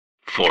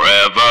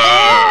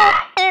Forever.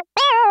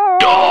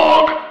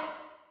 Dog.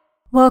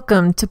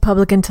 Welcome to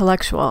Public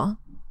Intellectual.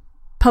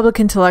 Public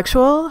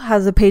Intellectual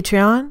has a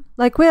Patreon.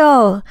 Like we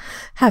all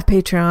have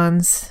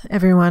Patreons.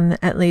 Everyone,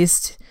 at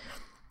least,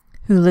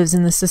 who lives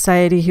in the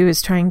society who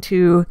is trying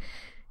to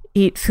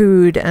eat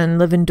food and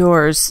live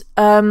indoors.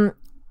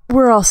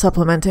 We're all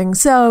supplementing.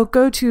 So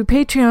go to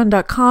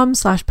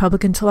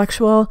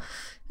patreon.com/publicintellectual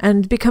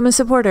and become a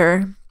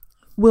supporter.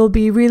 We'll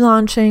be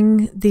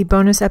relaunching the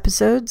bonus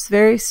episodes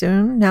very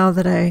soon, now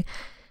that I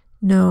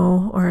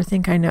know or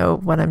think I know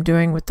what I'm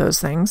doing with those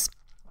things.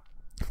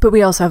 But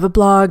we also have a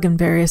blog and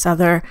various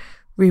other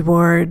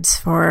rewards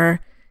for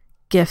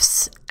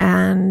gifts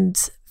and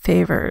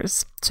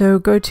favors. So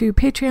go to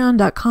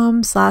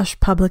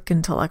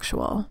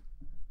patreon.com/publicintellectual.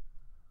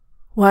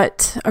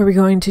 What are we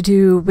going to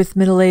do with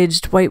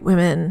middle-aged white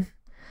women?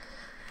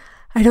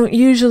 I don't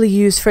usually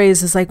use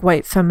phrases like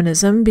white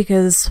feminism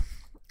because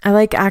I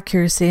like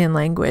accuracy in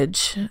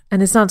language,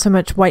 and it's not so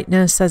much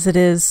whiteness as it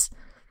is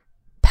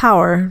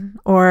power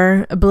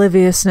or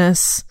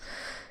obliviousness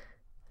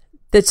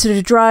that sort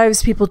of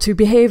drives people to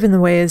behave in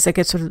the ways that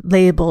get sort of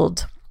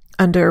labeled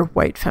under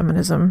white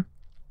feminism.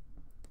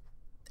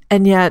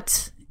 And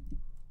yet,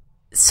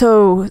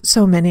 so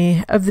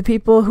many of the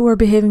people who are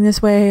behaving this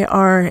way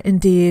are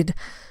indeed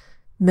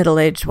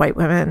middle-aged white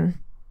women.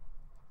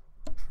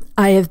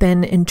 I have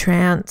been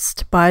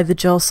entranced by the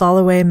Jill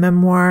Soloway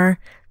memoir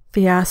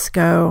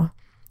fiasco.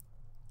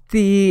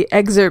 The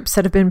excerpts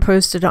that have been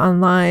posted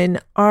online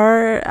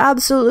are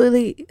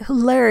absolutely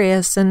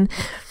hilarious, and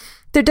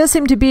there does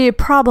seem to be a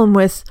problem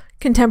with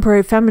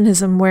contemporary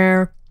feminism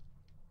where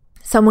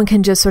someone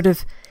can just sort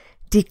of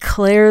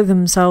declare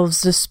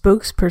themselves the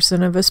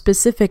spokesperson of a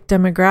specific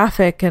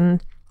demographic,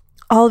 and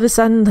all of a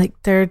sudden, like,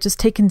 they're just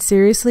taken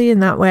seriously in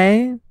that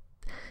way.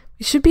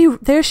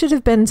 There should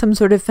have been some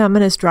sort of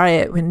feminist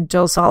riot when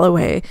Jill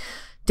Soloway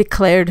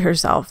declared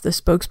herself the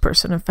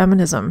spokesperson of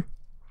feminism.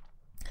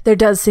 There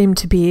does seem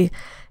to be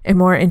a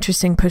more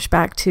interesting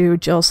pushback to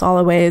Jill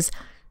Soloway's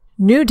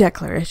new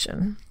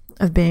declaration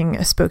of being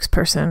a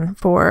spokesperson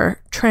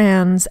for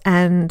trans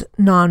and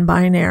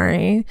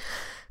non-binary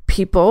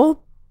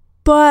people.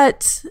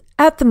 But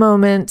at the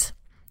moment,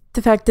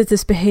 the fact that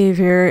this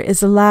behavior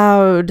is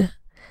allowed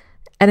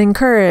and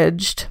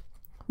encouraged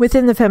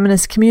within the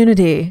feminist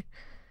community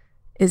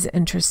is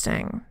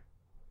interesting.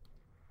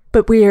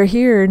 But we are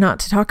here not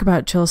to talk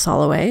about Jill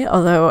Soloway,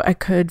 although I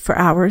could for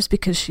hours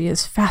because she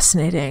is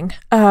fascinating.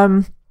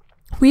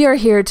 We are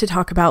here to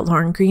talk about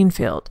Lauren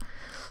Greenfield.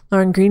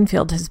 Lauren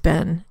Greenfield has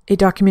been a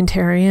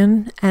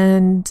documentarian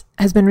and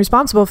has been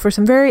responsible for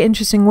some very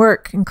interesting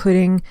work,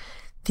 including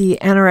the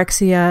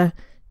anorexia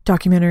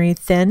documentary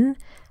Thin,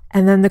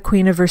 and then The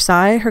Queen of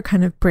Versailles, her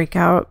kind of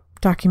breakout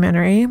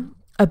documentary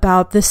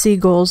about the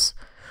Seagulls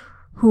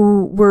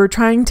who were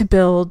trying to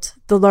build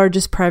the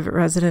largest private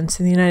residence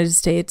in the United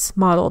States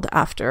modeled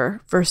after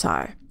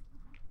Versailles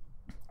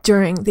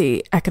during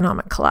the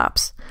economic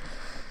collapse.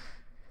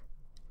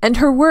 And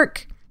her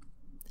work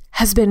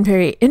has been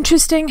very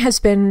interesting, has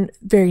been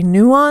very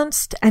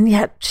nuanced, and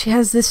yet she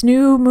has this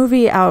new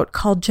movie out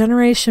called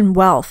Generation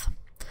Wealth,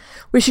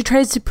 where she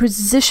tries to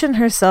position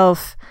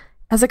herself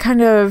as a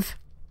kind of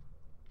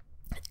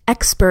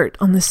expert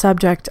on the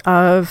subject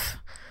of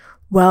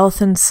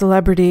wealth and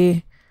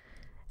celebrity.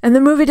 And the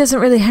movie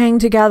doesn't really hang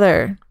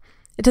together.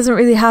 It doesn't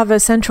really have a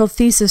central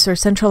thesis or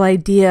central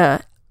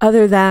idea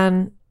other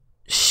than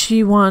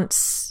she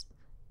wants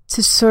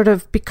to sort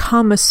of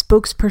become a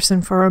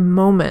spokesperson for a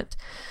moment.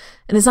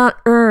 And it's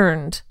not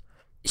earned.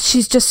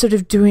 She's just sort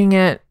of doing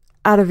it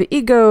out of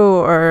ego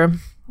or,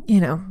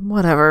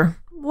 whatever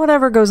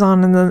goes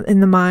on in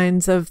the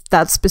minds of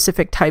that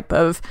specific type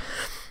of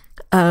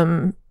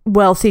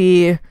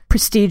wealthy,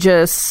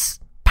 prestigious,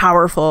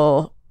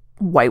 powerful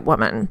white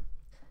woman.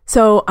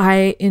 So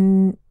I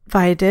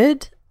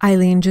invited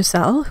Eileen,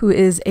 who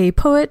is a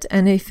poet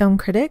and a film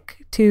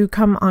critic, to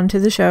come onto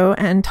the show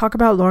and talk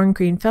about Lauren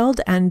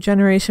Greenfield and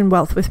Generation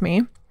Wealth with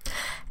me,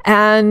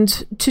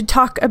 and to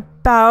talk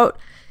about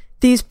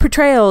these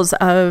portrayals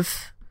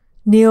of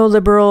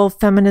neoliberal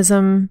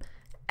feminism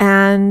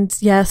and,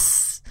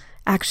 yes,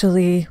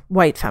 actually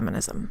white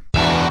feminism.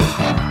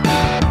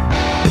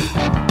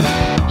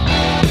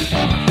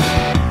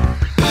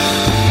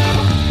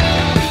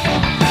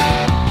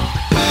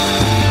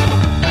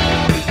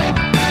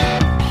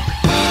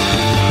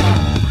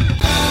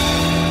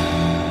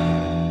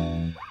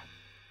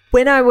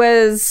 When I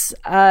was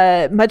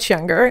much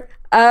younger,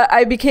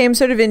 I became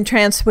sort of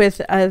entranced with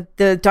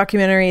the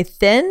documentary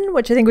Thin,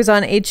 which I think was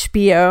on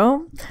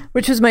HBO,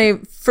 which was my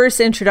first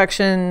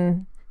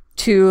introduction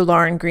to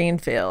Lauren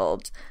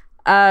Greenfield.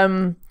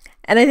 And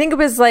I think it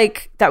was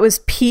like, that was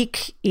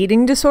peak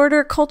eating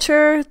disorder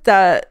culture,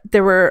 that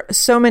there were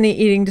so many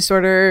eating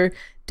disorder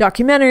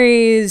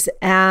documentaries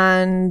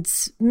and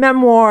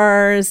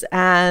memoirs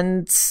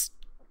and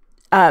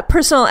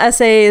personal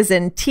essays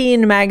and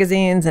teen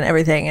magazines and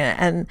everything.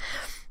 And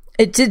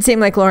it did seem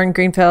like Lauren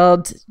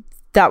Greenfield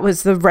that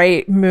was the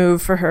right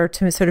move for her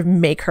to sort of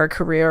make her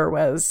career,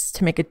 was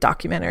to make a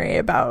documentary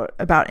about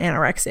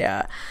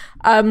anorexia.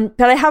 But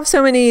I have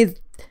so many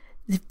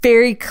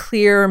very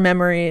clear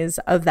memories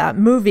of that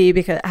movie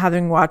because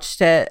having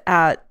watched it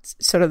at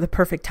sort of the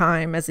perfect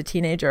time as a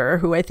teenager,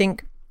 who I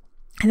think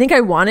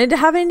I wanted to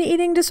have an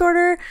eating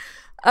disorder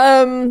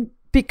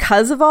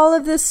because of all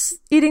of this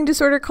eating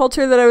disorder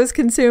culture that I was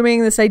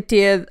consuming. This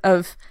idea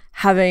of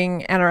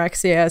having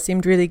anorexia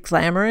seemed really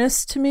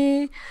glamorous to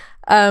me,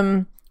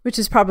 which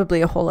is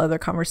probably a whole other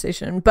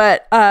conversation.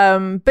 But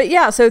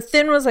yeah, so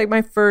Thin was like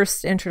my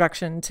first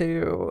introduction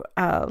to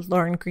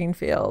Lauren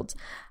Greenfield.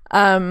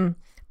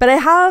 But I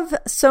have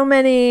so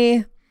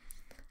many.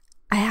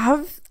 I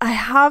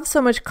have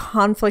so much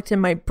conflict in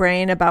my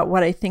brain about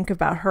what I think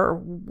about her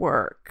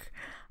work.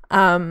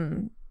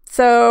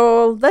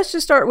 So let's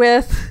just start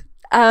with,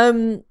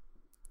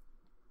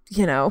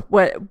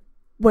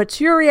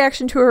 what's your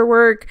reaction to her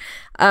work?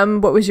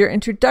 What was your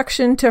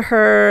introduction to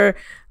her?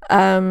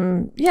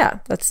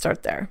 Let's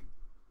start there.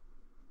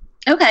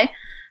 Okay.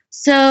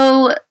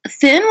 So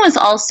Thin was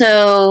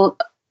also,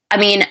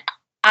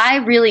 I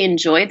really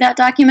enjoyed that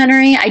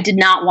documentary. I did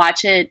not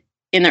watch it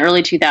in the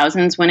early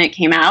 2000s when it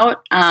came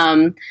out.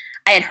 I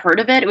had heard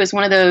of it. It was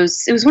one of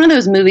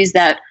those movies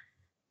that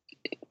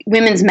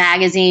women's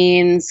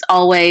magazines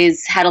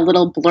always had a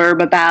little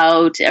blurb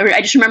about. I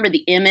just remember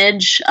the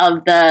image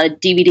of the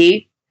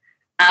DVD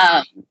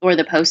or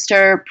the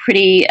poster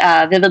pretty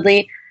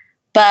vividly.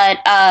 But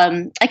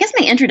I guess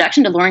my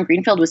introduction to Lauren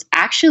Greenfield was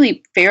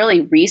actually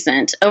fairly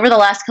recent. Over the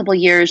last couple of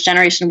years,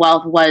 Generation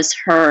Wealth was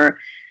her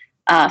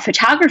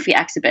photography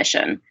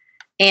exhibition.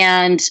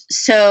 And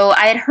so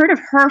I had heard of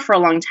her for a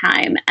long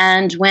time.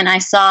 And when I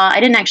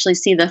didn't actually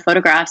see the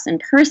photographs in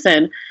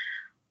person,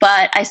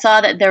 but I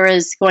saw that there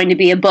was going to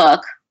be a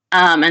book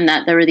and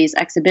that there were these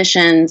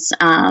exhibitions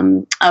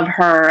of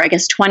her, I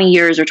guess, 20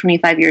 years or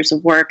 25 years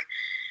of work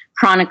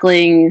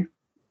chronicling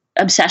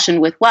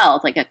obsession with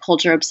wealth, like a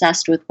culture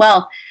obsessed with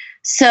wealth.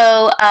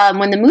 So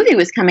when the movie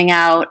was coming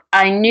out,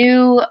 I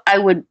knew I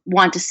would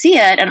want to see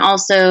it, and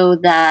also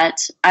that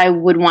I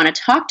would want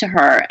to talk to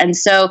her. And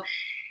so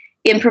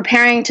in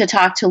preparing to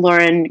talk to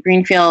Lauren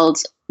Greenfield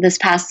this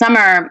past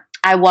summer,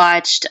 I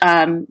watched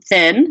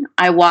Thin,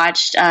 I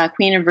watched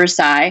Queen of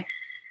Versailles,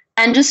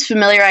 and just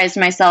familiarized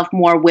myself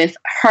more with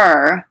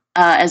her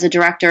as a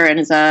director and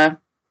as a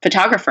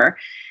photographer.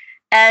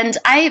 And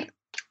I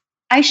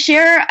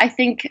share, I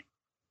think,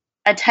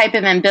 a type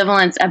of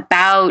ambivalence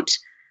about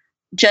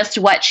just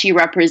what she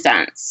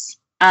represents.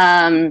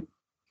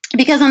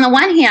 Because on the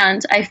one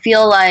hand, I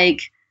feel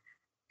like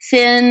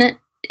Thin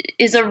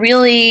is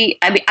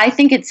I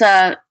think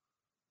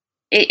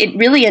it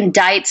really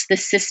indicts the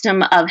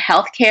system of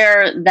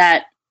healthcare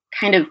that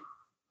kind of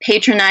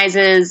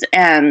patronizes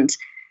and,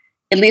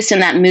 at least in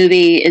that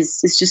movie,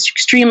 is just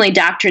extremely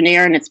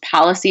doctrinaire in its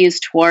policies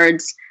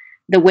towards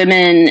the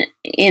women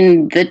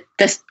in the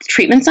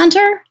treatment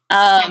center.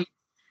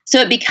 So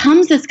it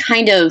becomes this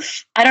kind of,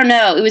 I don't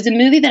know, it was a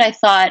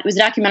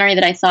documentary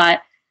that I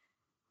thought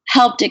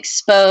helped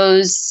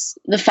expose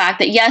the fact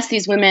that, yes,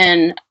 these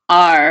women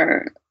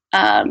are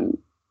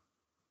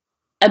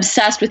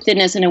obsessed with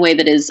thinness in a way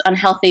that is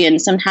unhealthy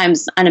and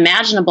sometimes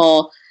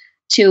unimaginable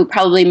to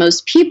probably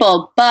most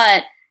people,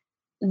 but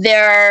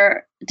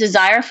their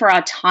desire for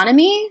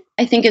autonomy,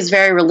 I think, is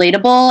very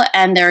relatable,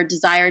 and their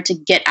desire to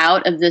get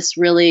out of this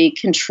really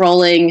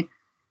controlling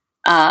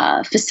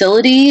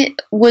facility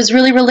was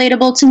really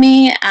relatable to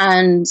me.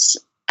 And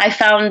I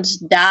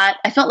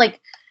felt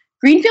like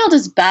Greenfield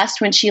is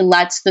best when she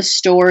lets the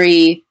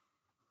story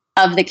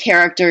of the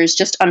characters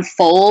just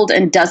unfold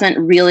and doesn't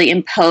really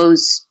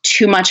impose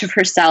too much of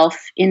herself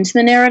into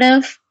the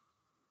narrative.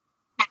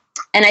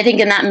 And I think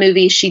in that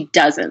movie, she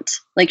doesn't.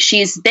 Like,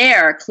 she's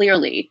there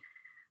clearly,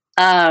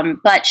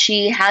 but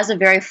she has a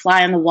very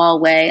fly on the wall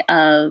way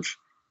of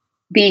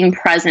being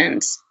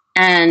present.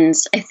 And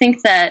I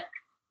think that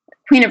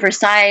Queen of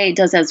Versailles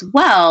does as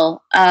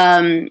well.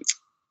 And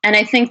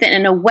I think that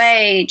in a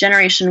way,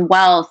 Generation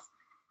Wealth,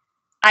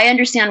 I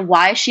understand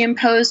why she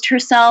imposed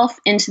herself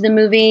into the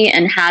movie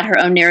and had her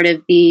own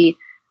narrative be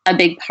a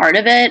big part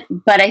of it.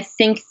 But I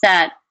think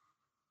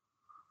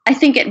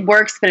it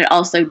works, but it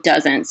also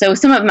doesn't. So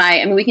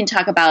we can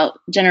talk about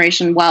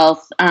Generation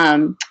Wealth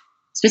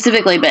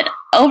specifically, but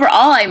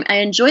overall, I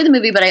enjoyed the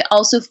movie, but I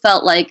also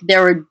felt like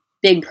there were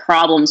big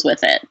problems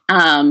with it,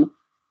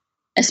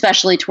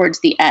 especially towards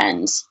the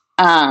end.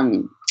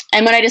 And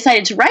when I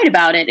decided to write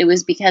about it, it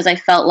was because I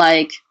felt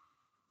like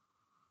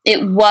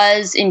it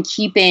was in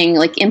keeping,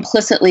 like,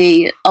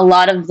 implicitly, a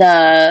lot of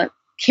the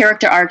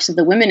character arcs of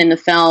the women in the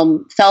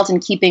film felt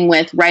in keeping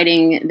with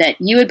writing that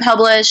you had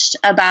published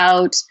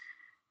about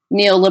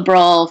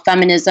neoliberal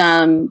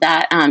feminism,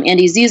 that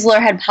Andy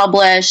Ziesler had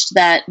published,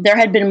 that there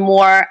had been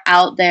more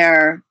out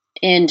there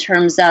in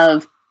terms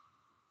of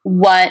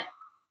what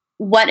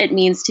it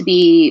means to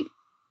be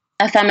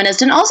a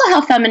feminist, and also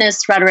how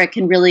feminist rhetoric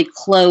can really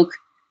cloak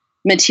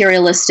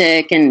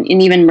materialistic and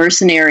even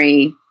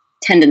mercenary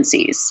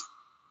tendencies.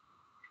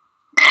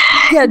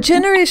 Yeah,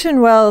 Generation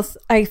Wealth,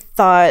 I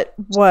thought,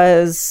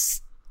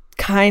 was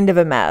kind of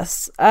a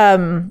mess.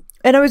 And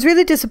I was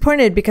really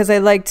disappointed because I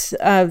liked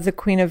the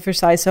Queen of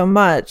Versailles so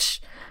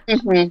much.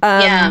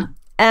 Yeah.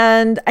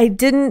 And I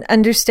didn't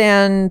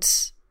understand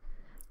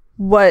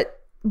why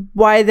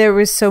there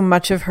was so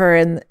much of her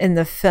in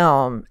the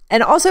film.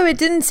 And also it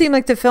didn't seem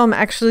like the film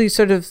actually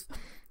sort of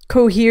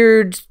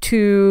cohered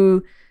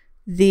to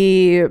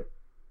the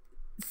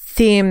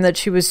theme that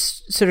she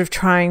was sort of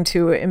trying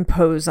to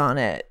impose on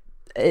it.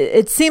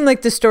 It seemed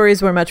like the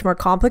stories were much more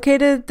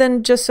complicated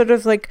than just sort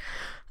of like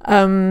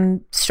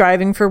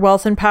striving for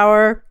wealth and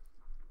power.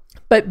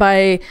 But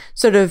by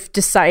sort of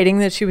deciding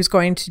that she was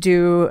going to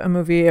do a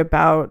movie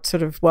about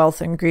sort of wealth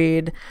and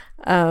greed,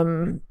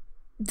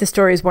 the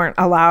stories weren't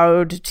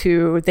allowed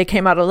to, they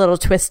came out a little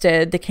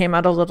twisted, they came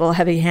out a little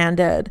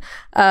heavy-handed.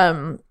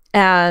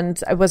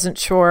 And I wasn't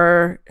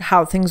sure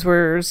how things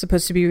were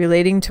supposed to be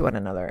relating to one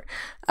another.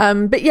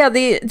 But yeah,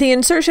 the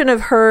insertion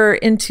of her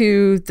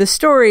into the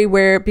story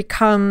where it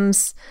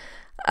becomes,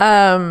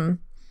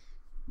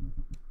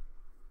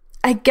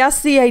 I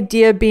guess the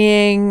idea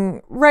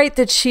being, right,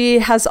 that she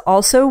has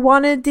also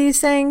wanted these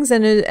things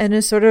and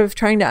is sort of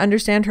trying to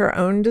understand her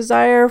own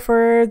desire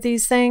for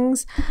these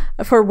things,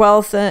 for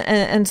wealth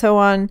and so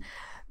on.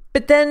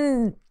 But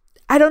then,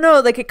 I don't know,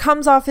 like it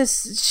comes off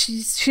as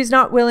she's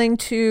not willing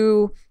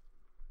to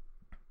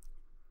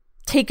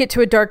take it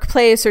to a dark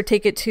place or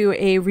take it to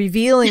a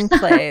revealing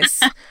place,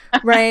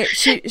 right?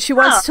 She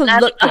wants to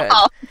look good.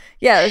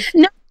 Yeah.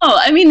 No,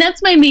 I mean,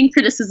 that's my main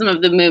criticism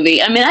of the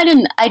movie. I mean,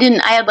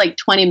 I had like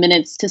 20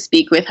 minutes to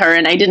speak with her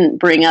and I didn't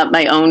bring up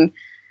my own,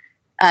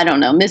 I don't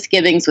know,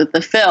 misgivings with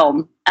the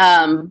film.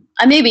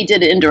 I maybe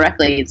did it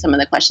indirectly in some of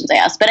the questions I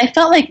asked, but I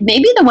felt like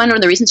maybe one of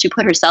the reasons she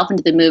put herself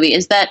into the movie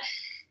is that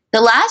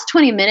the last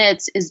 20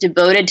 minutes is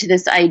devoted to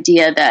this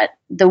idea that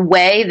the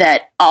way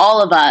that all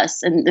of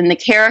us and the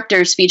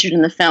characters featured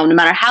in the film, no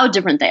matter how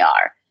different they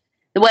are,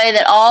 the way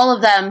that all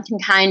of them can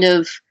kind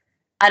of,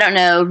 I don't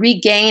know,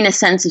 regain a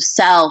sense of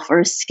self or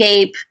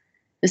escape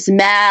this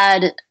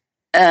mad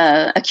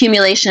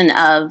accumulation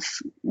of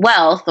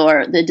wealth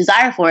or the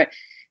desire for it,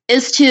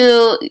 is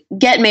to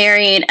get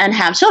married and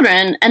have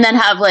children and then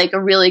have like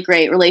a really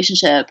great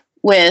relationship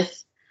with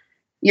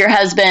your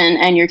husband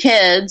and your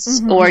kids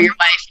or your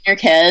wife and your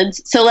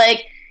kids. So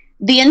like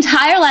the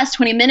entire last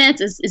 20 minutes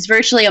is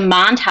virtually a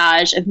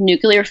montage of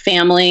nuclear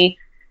family,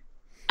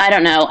 I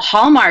don't know,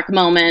 Hallmark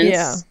moments.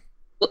 Yeah.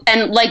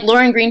 And like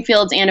Lauren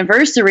Greenfield's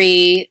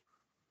anniversary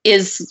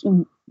is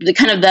the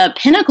kind of the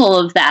pinnacle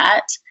of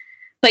that.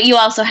 But you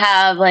also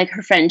have like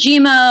her friend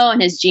Gmo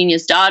and his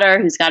genius daughter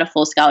who's got a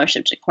full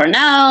scholarship to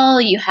Cornell.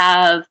 You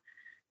have,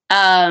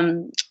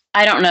 I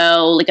don't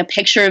know, like a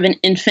picture of an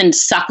infant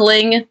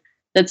suckling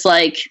that's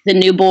like the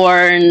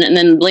newborn, and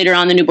then later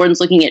on the newborn's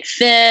looking at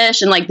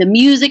fish, and like the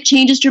music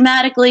changes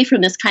dramatically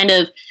from this kind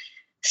of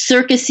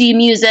circusy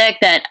music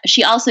that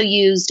she also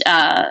used,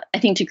 I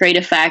think, to great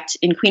effect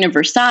in Queen of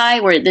Versailles,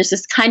 where there's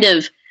this kind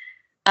of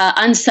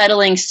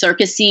unsettling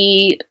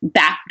circusy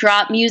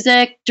backdrop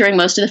music during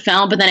most of the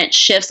film, but then it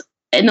shifts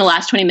in the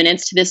last 20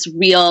 minutes to this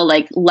real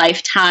like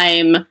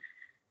Lifetime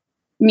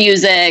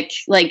music,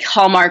 like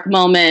Hallmark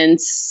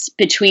moments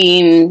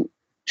between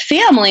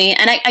family.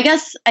 And I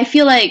guess I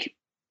feel like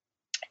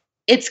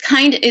it's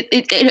kind of,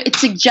 it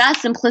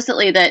suggests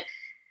implicitly that,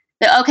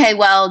 okay,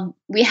 well,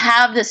 we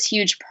have this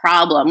huge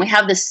problem. We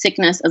have this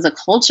sickness as a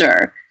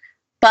culture,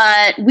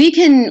 but we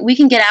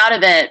can get out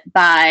of it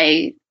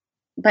by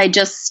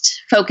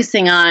just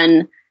focusing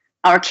on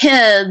our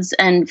kids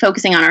and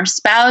focusing on our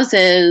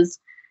spouses.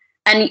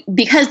 And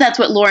because that's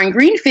what Lauren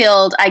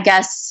Greenfield, I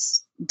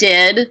guess,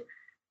 did,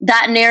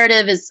 that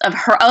narrative of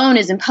her own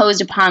is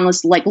imposed upon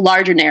this like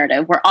larger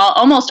narrative where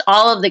almost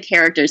all of the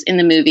characters in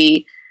the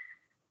movie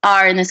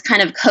are in this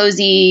kind of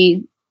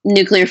cozy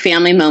nuclear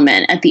family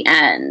moment at the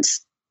end.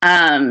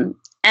 And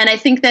I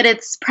think that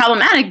it's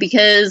problematic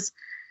because,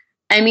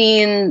 I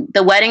mean,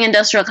 the wedding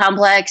industrial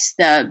complex,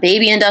 the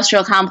baby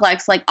industrial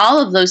complex, like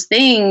all of those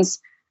things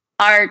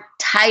are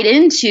tied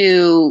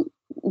into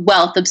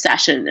wealth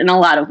obsession in a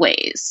lot of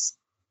ways.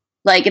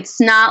 Like, it's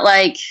not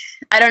like,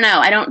 I don't know,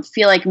 I don't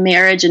feel like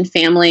marriage and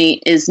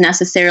family is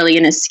necessarily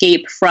an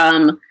escape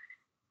from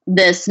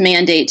this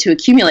mandate to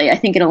accumulate. I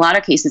think in a lot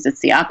of cases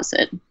it's the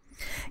opposite.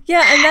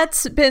 Yeah, and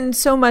that's been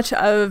so much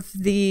of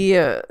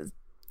the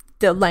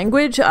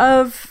language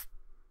of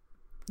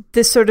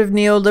this sort of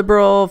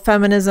neoliberal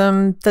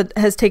feminism that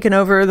has taken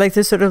over, like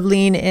this sort of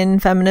lean in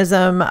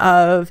feminism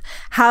of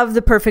have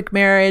the perfect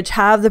marriage,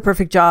 have the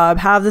perfect job,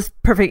 have the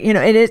perfect, and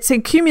it's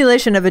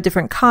accumulation of a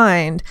different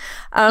kind.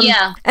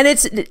 Yeah. And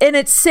it's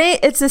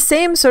the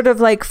same sort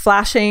of like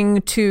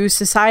flashing to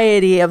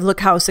society of look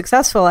how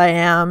successful I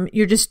am.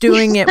 You're just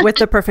doing it with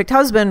the perfect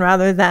husband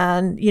rather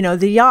than,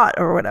 the yacht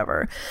or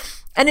whatever.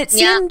 And it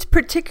seemed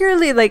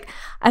particularly like,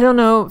 I don't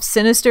know,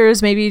 sinister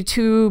is maybe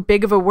too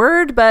big of a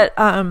word, but,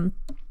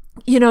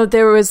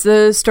 there was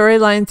the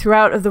storyline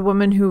throughout of the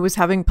woman who was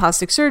having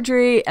plastic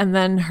surgery and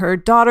then her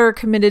daughter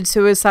committed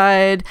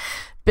suicide.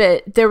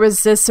 But there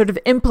was this sort of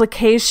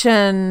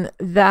implication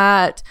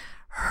that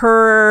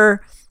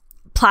her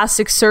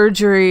plastic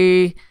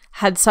surgery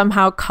had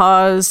somehow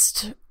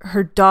caused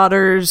her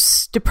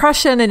daughter's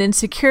depression and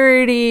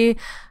insecurity,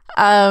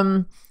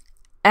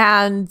 and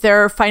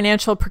their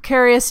financial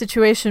precarious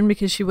situation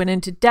because she went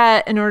into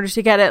debt in order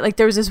to get it. Like,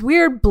 there was this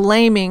weird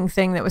blaming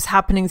thing that was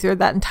happening through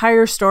that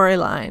entire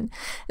storyline.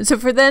 And so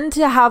for them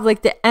to have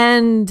like the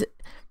end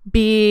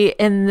be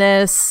in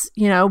this,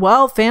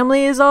 well,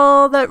 family is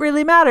all that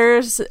really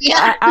matters.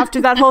 Yeah.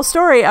 After that whole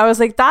story, I was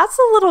like, that's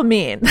a little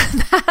mean.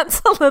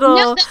 That's a little...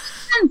 No, that makes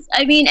sense.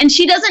 I mean, and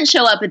she doesn't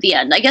show up at the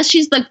end. I guess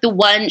she's like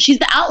she's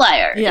the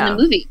outlier in the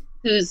movie.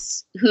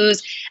 Who's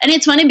and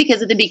it's funny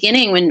because at the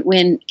beginning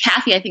when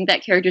Kathy, I think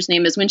that character's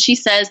name is, when she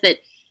says that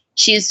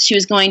she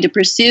was going to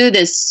pursue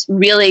this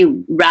really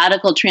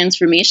radical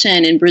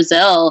transformation in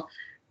Brazil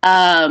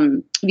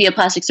via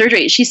plastic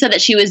surgery, she said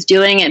that she was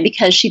doing it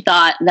because she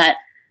thought that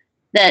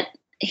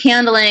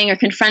handling or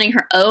confronting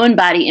her own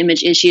body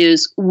image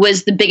issues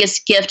was the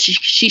biggest gift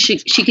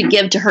she could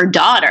give to her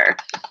daughter.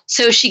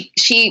 So she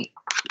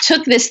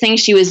took this thing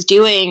she was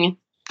doing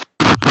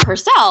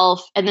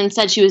herself and then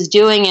said she was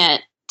doing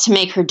it to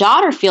make her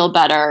daughter feel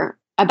better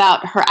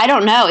about her. I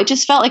don't know. It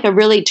just felt like a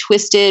really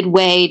twisted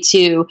way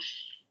to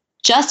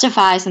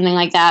justify something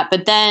like that,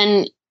 but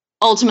then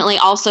ultimately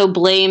also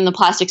blame the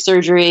plastic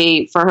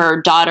surgery for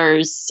her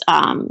daughter's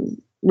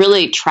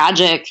really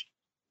tragic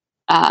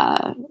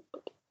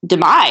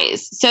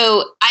demise.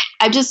 So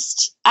I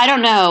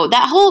don't know.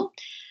 That whole,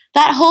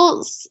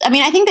 I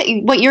mean, I think that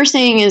what you're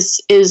saying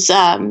is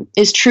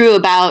true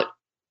about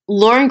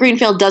Lauren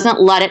Greenfield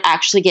doesn't let it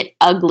actually get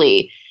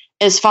ugly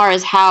as far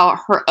as how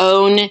her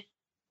own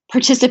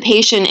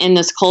participation in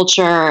this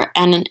culture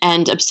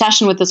and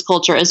obsession with this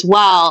culture as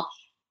well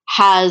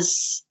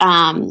has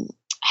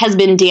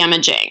been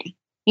damaging.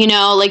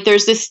 Like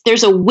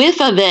there's a whiff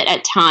of it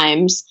at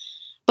times,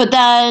 but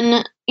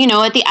then,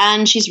 at the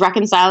end she's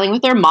reconciling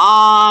with her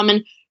mom,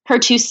 and her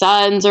two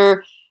sons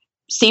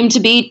seem to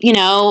be,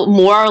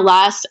 more or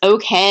less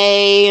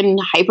okay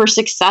and hyper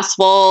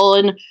successful,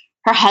 and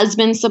her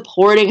husband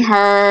supporting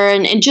her,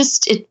 and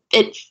just it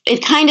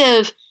kind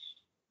of,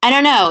 I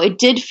don't know. It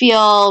did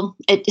feel,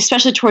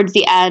 especially towards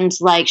the end,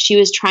 like she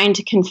was trying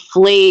to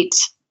conflate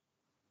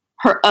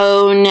her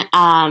own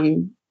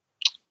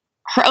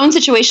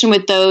situation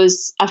with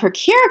those of her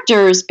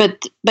characters,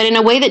 but in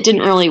a way that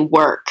didn't really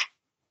work.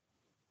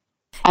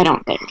 I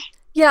don't think.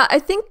 Yeah, I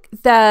think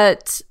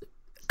that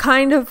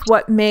kind of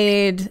what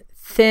made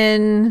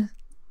Thin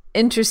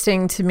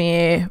interesting to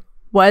me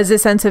was a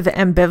sense of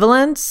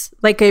ambivalence,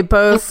 like a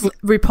both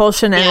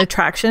repulsion and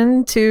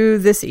attraction to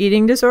this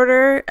eating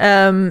disorder.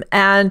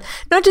 And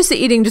not just the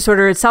eating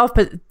disorder itself,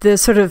 but the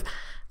sort of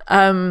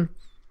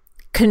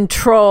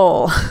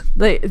control,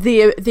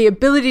 the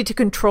ability to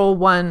control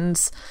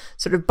one's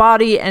sort of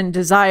body and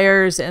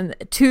desires, and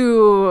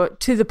to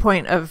the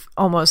point of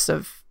almost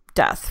of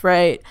death,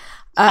 right?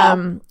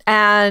 And,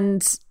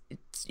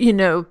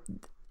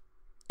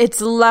 it's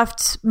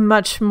left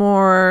much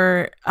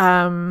more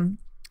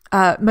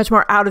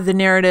out of the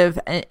narrative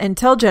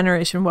until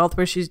Generation Wealth,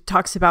 where she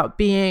talks about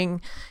being,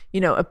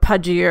 a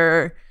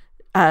pudgier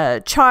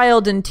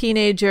child and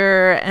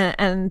teenager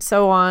and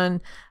so on.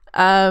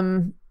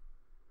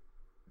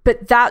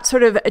 But that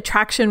sort of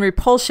attraction,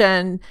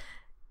 repulsion,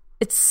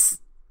 it's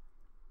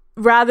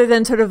rather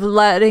than sort of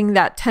letting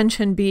that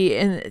tension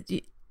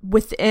be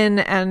within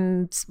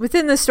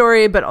the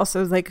story, but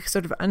also like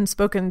sort of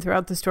unspoken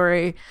throughout the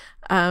story.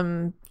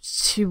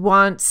 She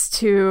wants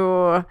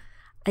to,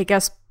 I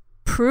guess,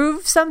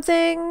 prove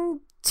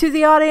something to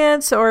the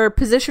audience or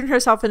position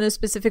herself in a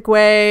specific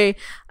way.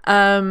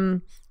 I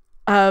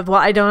don't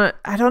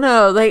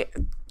know, like,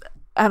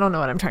 I don't know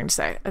what I'm trying to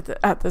say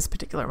at this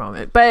particular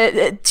moment,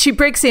 but she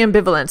breaks the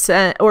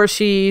ambivalence, or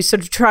she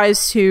sort of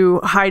tries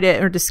to hide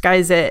it or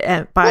disguise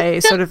it by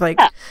sort of like,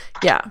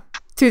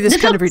 through this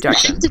kind of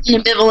rejection. It's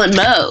an ambivalent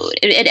mode.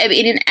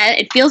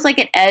 It feels like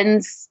it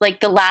ends, like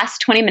the last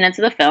 20 minutes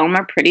of the film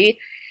are pretty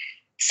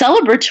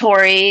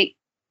celebratory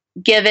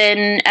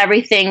given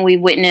everything we've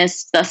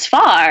witnessed thus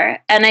far.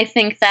 And I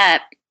think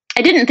that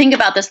I didn't think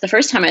about this the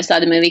first time I saw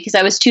the movie because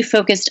I was too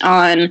focused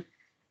on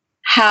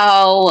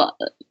how,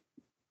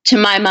 to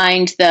my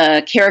mind,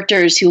 the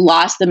characters who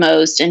lost the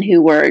most and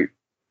who were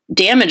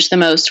damaged the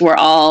most were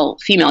all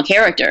female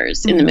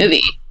characters in the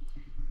movie.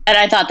 And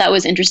I thought that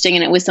was interesting,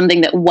 and it was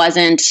something that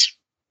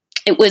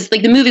it was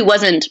like the movie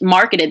wasn't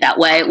marketed that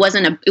way. It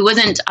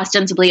wasn't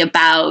ostensibly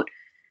about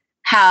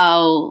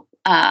how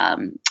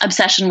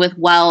obsession with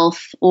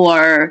wealth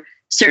or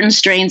certain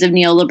strains of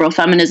neoliberal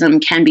feminism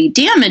can be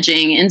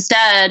damaging.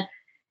 Instead,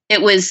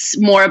 it was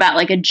more about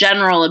like a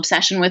general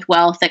obsession with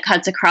wealth that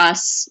cuts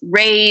across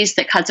race,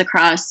 that cuts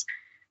across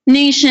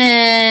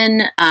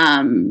nation,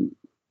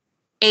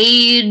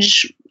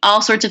 age,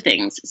 all sorts of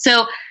things.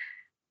 So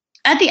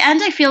at the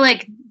end, I feel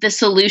like the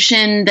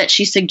solution that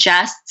she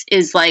suggests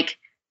is like,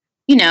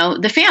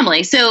 the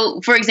family.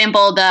 So, for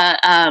example,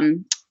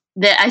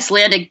 the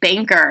Icelandic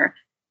banker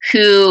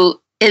who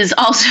is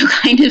also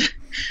kind of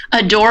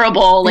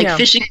adorable, like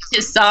fishing with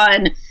his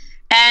son.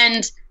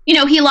 And,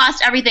 he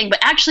lost everything, but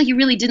actually he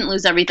really didn't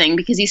lose everything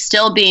because he's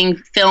still being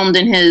filmed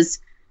in his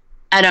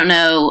I don't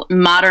know,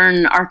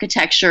 modern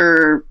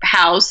architecture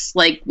house,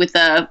 like with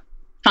a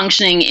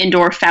functioning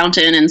indoor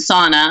fountain and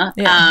sauna.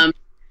 Yeah.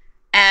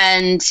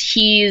 And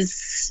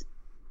he's,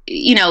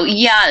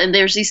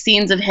 there's these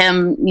scenes of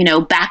him,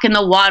 back in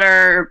the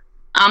water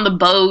on the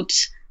boat,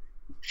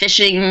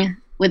 fishing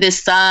with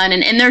his son.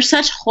 And there's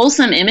such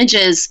wholesome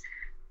images,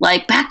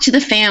 like back to the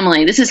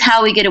family. This is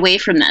how we get away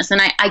from this.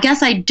 And I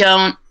guess I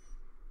don't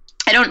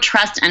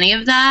trust any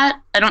of that.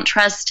 I don't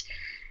trust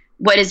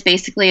what is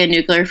basically a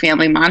nuclear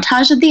family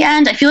montage at the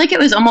end. I feel like it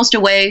was almost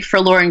a way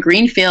for Lauren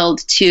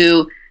Greenfield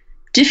to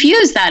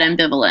diffuse that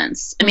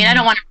ambivalence. I mean, I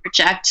don't want to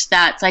project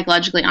that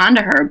psychologically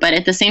onto her, but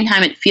at the same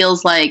time, it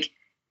feels like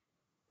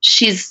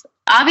she's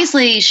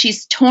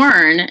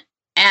torn,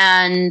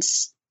 and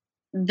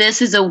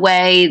this is a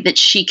way that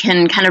she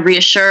can kind of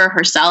reassure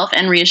herself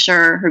and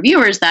reassure her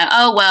viewers that,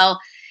 oh, well,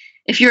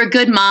 if you're a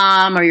good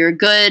mom or you're a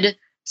good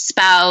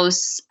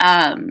spouse,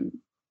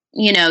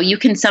 you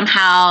can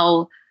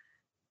somehow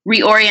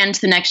reorient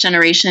the next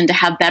generation to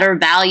have better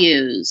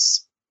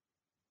values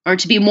or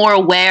to be more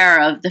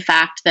aware of the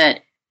fact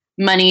that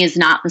money is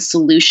not the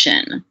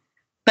solution.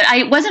 But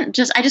I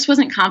just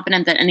wasn't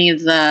confident that any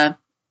of the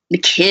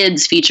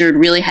kids featured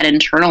really had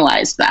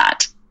internalized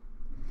that.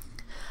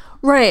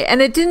 Right.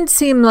 And it didn't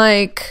seem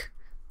like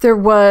there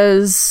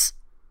was,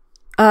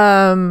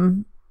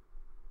 with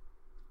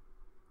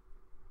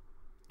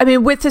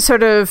the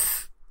sort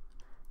of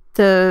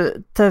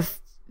the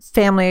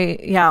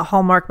family,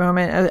 hallmark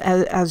moment,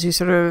 as you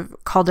sort of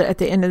called it at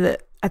the end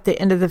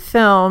of the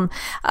film,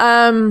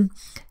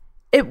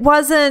 it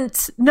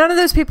wasn't, none of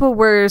those people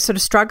were sort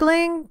of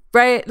struggling,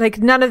 right? Like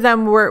none of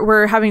them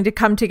were having to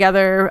come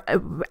together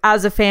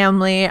as a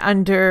family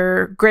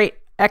under great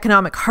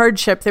economic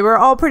hardship. They were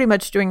all pretty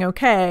much doing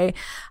okay.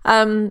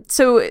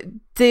 So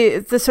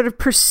the sort of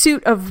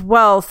pursuit of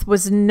wealth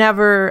was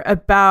never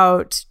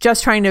about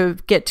just trying to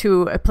get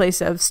to a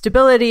place of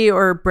stability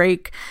or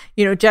break,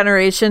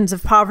 generations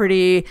of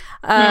poverty,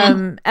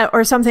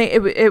 or something.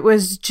 It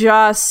was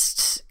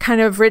just kind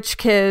of rich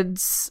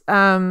kids,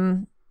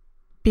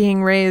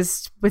 being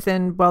raised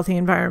within wealthy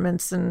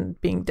environments and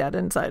being dead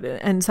inside it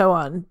and so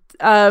on.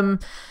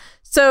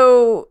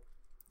 So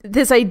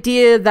this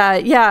idea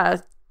that,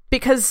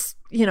 because,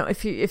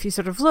 if you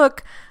sort of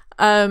look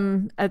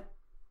at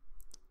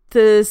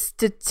the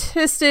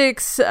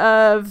statistics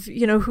of,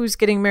 who's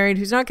getting married,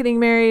 who's not getting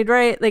married,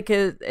 right? Like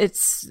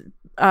it's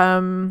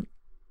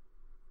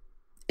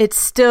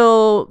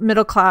still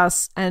middle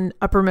class and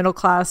upper middle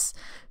class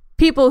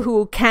people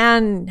who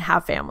can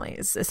have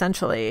families,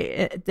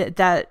 essentially,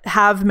 that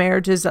have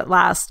marriages that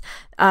last,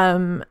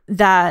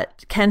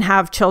 that can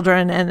have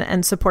children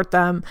and support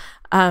them.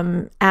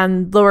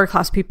 And lower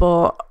class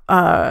people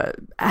or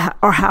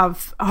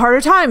have a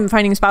harder time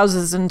finding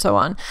spouses and so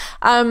on.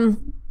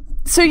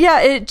 So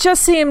it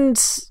just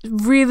seemed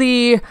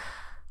really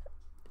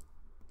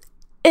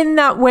in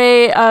that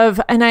way of,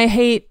 and I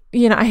hate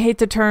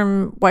the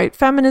term white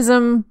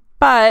feminism,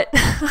 but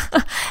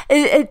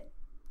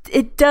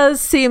it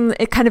does seem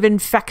it kind of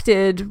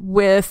infected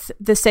with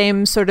the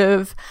same sort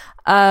of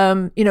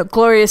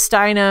Gloria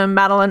Steinem,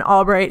 Madeleine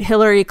Albright,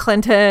 Hillary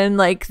Clinton,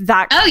 like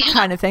that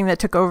kind of thing that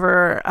took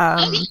over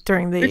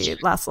during the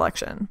last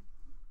election.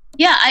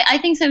 Yeah, I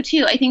think so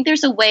too. I think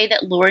there's a way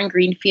that Lauren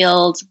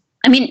Greenfield,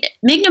 make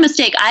no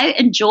mistake, I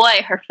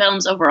enjoy her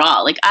films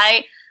overall. Like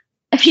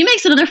if she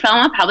makes another film,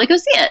 I'll probably go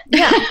see it.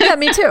 Yeah,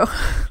 me too.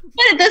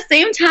 But at the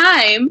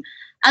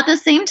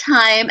same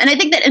time, and I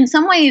think that in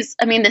some ways,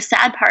 the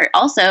sad part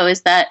also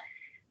is that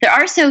there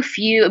are so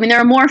few, there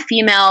are more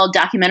female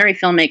documentary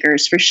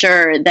filmmakers for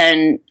sure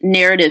than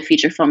narrative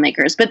feature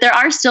filmmakers, but there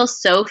are still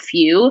so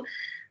few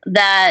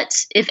that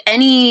if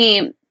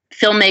any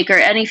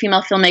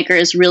female filmmaker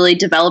is really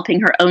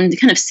developing her own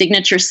kind of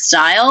signature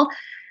style,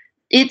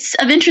 it's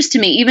of interest to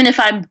me, even if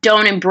I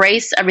don't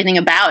embrace everything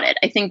about it.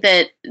 I think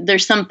that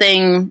there's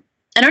something,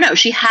 I don't know,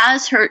 she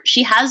has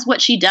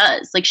what she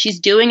does. Like she's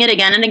doing it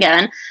again and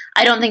again.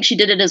 I don't think she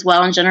did it as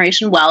well in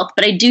Generation Wealth,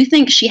 but I do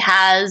think she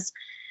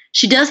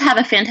does have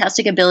a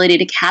fantastic ability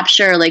to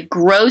capture like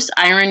gross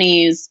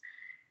ironies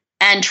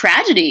and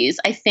tragedies,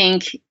 I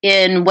think,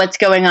 in what's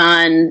going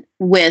on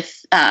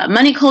with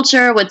money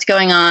culture, what's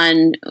going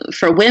on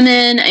for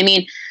women.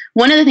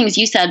 One of the things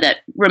you said that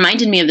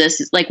reminded me of this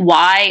is like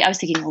why I was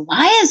thinking, well,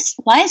 why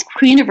is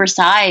Queen of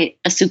Versailles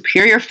a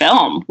superior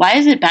film? Why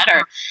is it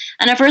better?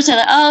 And at first I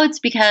thought, oh, it's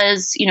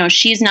because,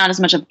 she's not as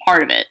much a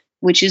part of it,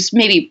 which is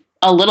maybe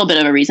a little bit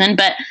of a reason.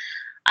 But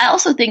I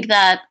also think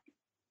that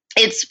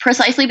it's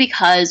precisely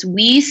because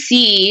we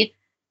see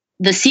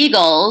the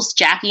Siegels,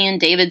 Jackie and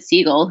David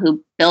Siegel,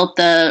 who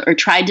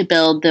tried to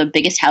build the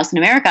biggest house in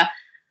America.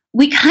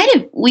 We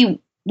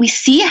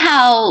see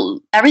how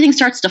everything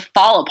starts to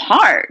fall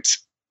apart.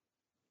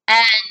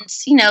 And,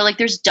 like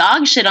there's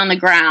dog shit on the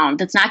ground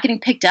that's not getting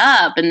picked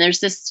up. And there's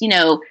this,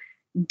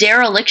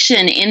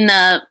 dereliction in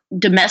the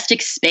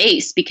domestic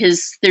space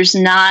because there's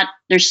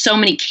so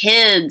many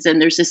kids,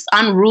 and there's this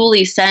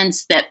unruly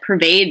sense that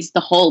pervades the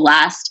whole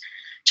last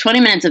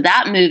 20 minutes of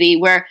that movie,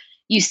 where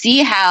you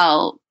see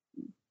how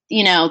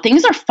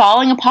things are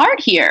falling apart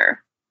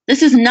here.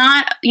 This is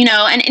not,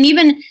 and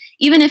even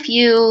if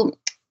you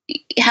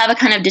have a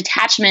kind of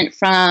detachment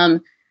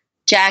from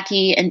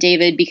Jackie and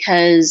David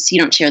because you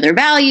don't share their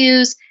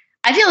values,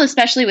 I feel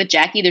especially with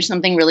Jackie, there's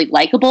something really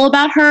likable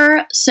about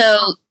her.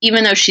 So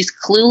even though she's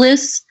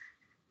clueless,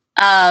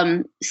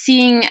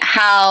 seeing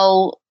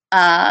how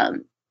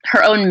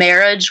her own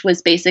marriage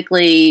was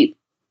basically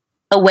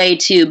a way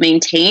to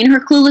maintain her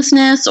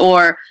cluelessness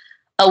or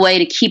a way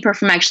to keep her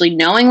from actually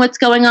knowing what's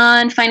going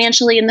on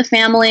financially in the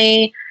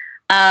family.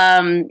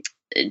 I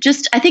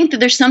think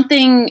that there's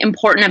something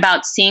important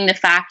about seeing the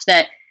fact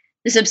that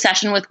this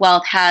obsession with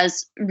wealth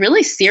has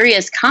really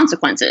serious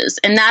consequences.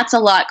 And that's a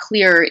lot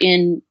clearer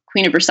in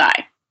Queen of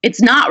Versailles.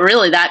 It's not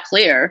really that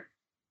clear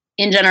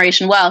in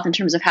Generation Wealth in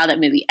terms of how that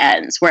movie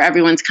ends, where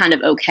everyone's kind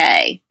of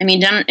okay. I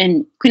mean,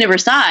 in Queen of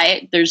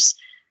Versailles,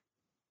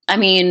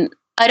 I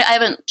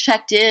haven't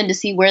checked in to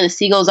see where the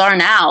seagulls are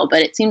now,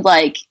 but it seemed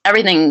like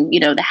everything,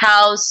 the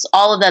house,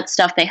 all of that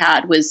stuff they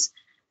had was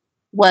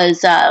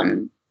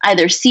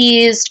either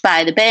seized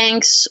by the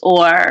banks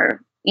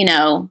or,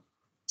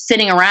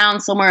 sitting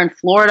around somewhere in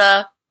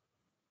Florida.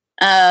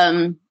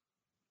 So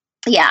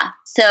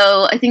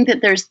I think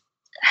that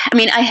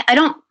I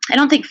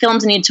don't think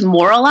films need to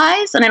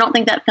moralize, and I don't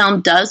think that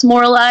film does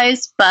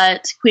moralize,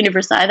 but Queen of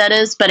Versailles, that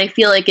is, but I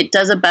feel like it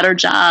does a better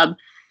job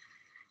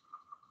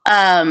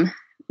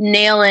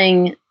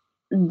nailing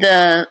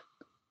the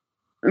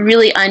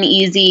really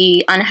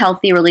uneasy,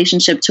 unhealthy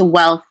relationship to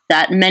wealth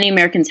that many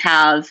Americans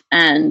have,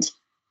 and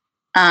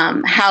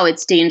how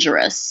it's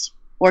dangerous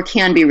or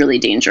can be really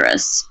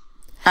dangerous.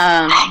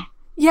 I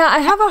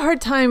have a hard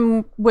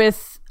time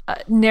with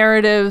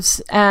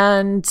narratives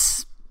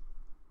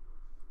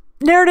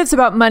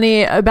about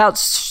money, about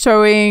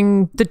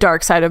showing the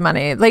dark side of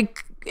money,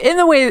 like in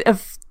the way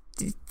of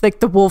like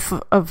The Wolf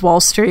of Wall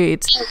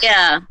Street.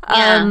 Yeah.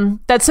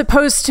 That's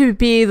supposed to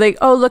be like,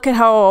 oh, look at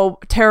how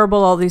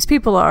terrible all these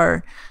people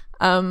are.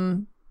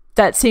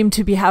 That seem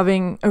to be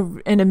having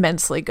an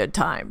immensely good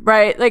time,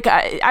 right? Like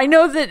I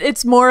know that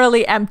it's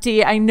morally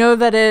empty. I know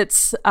that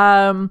it's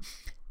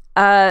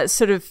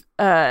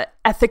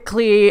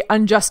ethically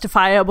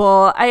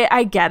unjustifiable.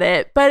 I get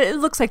it, but it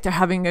looks like they're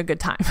having a good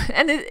time,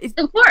 and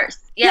of course,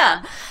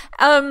 yeah.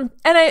 And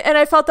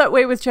I felt that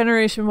way with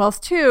Generation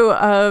Wealth too.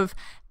 Of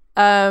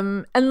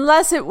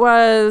unless it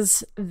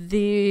was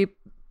the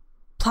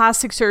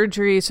plastic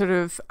surgery sort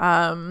of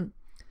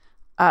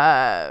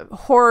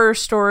horror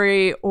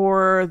story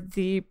or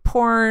the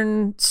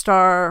porn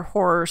star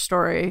horror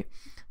story,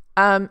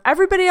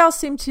 everybody else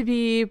seemed to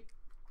be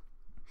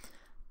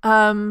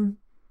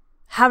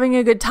having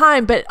a good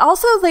time. But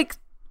also, like,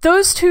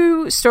 those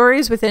two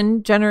stories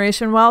within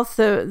Generation Wealth,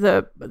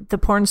 the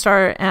porn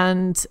star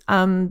and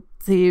I'm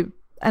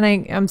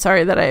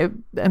sorry that I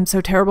am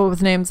so terrible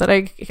with names that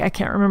I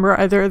can't remember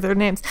either of their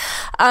names.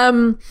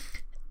 So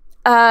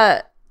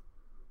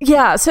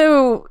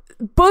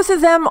both of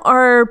them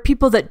are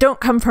people that don't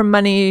come from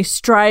money,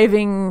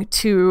 striving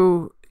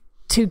to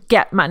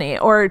get money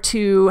or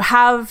to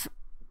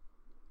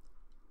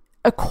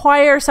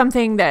acquire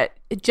something that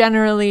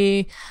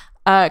generally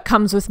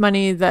comes with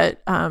money,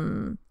 that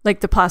like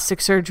the plastic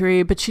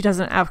surgery, but she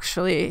doesn't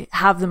actually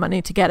have the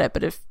money to get it.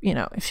 But if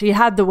she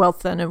had the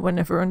wealth, then it wouldn't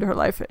have ruined her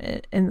life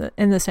in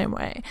the same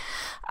way.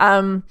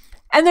 And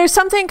there's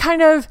something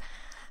kind of,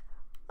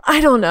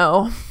 I don't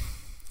know,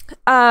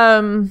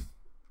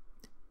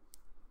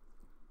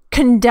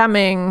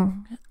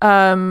 condemning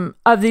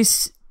of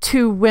these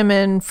two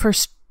women for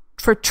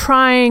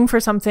trying for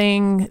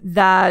something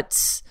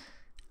that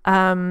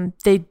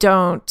they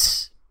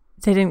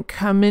didn't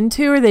come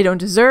into, or they don't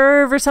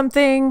deserve, or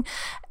something.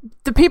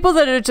 The people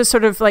that are just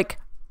sort of like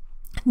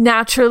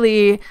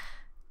naturally,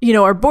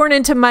 are born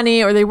into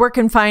money, or they work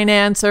in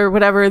finance or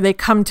whatever, they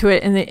come to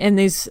it in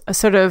these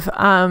sort of,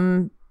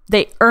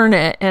 they earn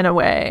it in a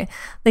way.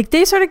 Like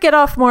they sort of get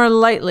off more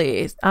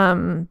lightly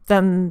than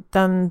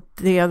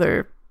the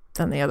other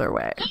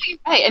way.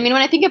 Right. I mean,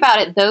 when I think about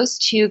it, those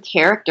two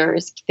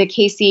characters, the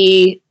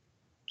Casey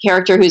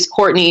character who's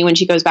Courtney when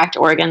she goes back to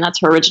Oregon,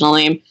 that's her original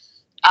name.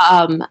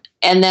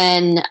 And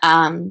then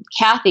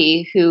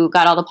Kathy, who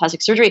got all the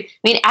plastic surgery. I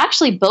mean,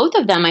 actually, both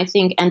of them, I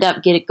think, end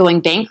up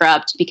going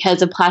bankrupt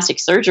because of plastic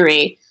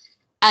surgery.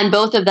 And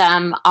both of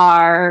them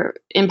are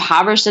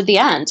impoverished at the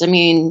end. I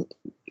mean,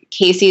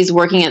 Casey's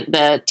working at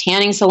the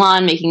tanning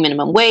salon, making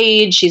minimum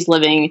wage. She's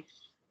living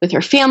with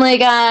her family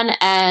again.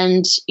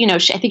 And,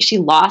 I think she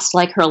lost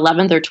like her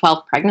 11th or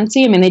 12th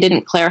pregnancy. I mean, they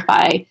didn't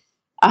clarify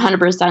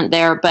 100%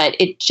 there, but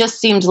it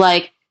just seemed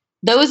like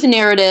those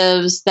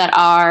narratives that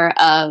are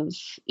of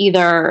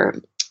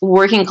either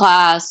working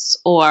class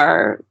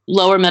or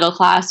lower middle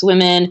class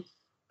women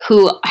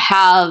who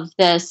have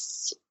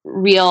this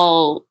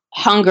real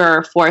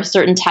hunger for a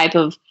certain type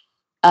of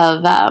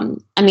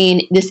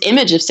this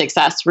image of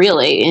success,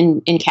 really,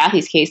 in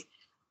Kathy's case,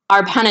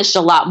 are punished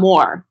a lot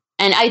more.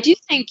 And I do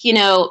think,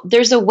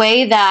 there's a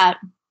way that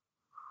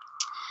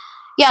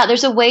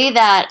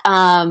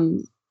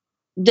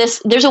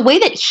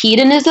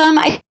hedonism,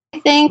 I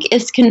think,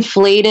 is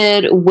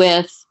conflated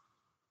with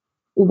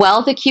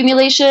wealth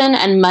accumulation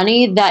and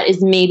money that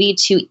is maybe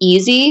too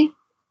easy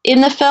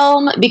in the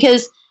film,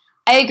 because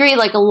I agree,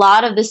 like a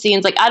lot of the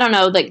scenes, like, I don't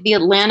know, like the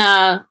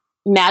Atlanta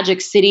Magic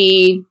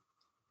City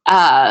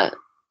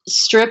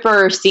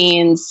stripper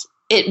scenes,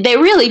 they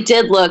really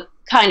did look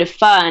kind of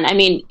fun. I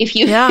mean, if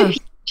you, if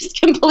you just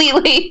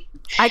completely,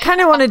 I kind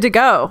of wanted to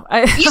go.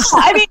 I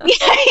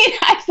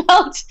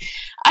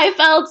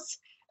felt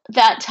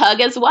that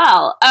tug as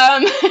well.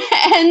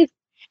 And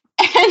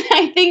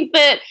I think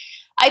that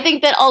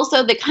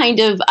also the kind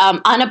of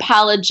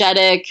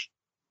unapologetic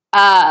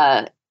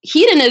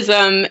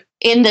hedonism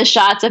in the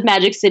shots of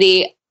Magic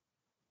City,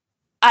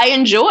 I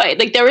enjoyed.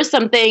 Like, there was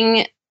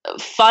something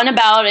fun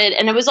about it,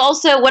 and it was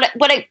also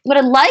what I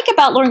like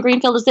about Lauren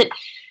Greenfield is that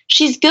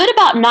she's good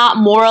about not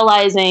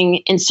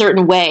moralizing in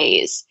certain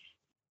ways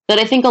that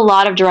I think a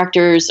lot of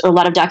directors or a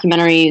lot of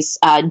documentaries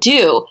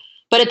do.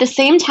 But at the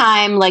same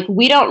time, like,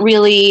 we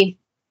didn't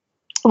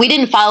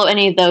follow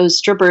any of those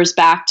strippers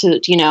back to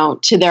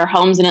their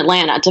homes in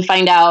Atlanta to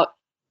find out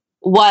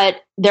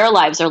what their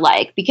lives are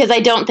like, because I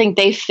don't think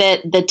they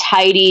fit the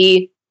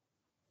tidy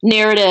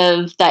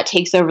narrative that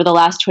takes over the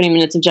last 20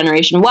 minutes of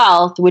Generation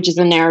Wealth, which is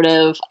a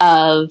narrative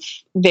of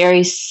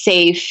very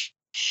safe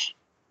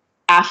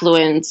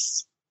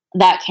affluence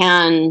that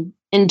can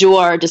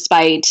endure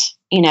despite,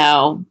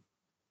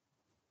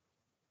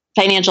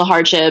 financial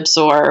hardships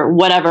or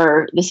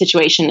whatever the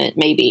situation it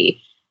may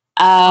be.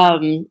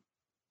 And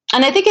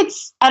I think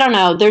I don't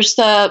know,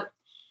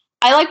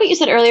 I like what you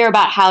said earlier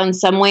about how in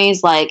some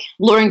ways, like,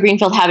 Lauren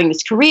Greenfield having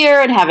this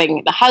career and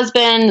having the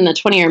husband and the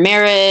 20-year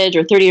marriage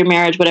or 30-year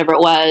marriage, whatever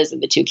it was,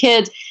 and the 2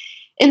 kids,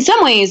 in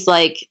some ways,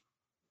 like,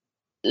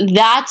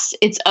 that's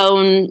its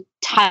own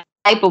type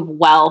of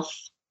wealth.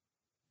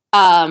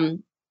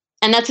 And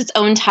that's its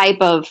own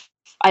type of,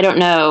 I don't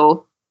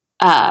know,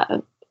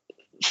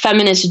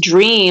 feminist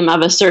dream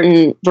of a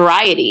certain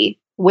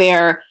variety,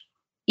 where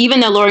even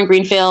though Lauren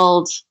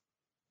Greenfield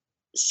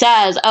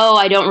says, oh,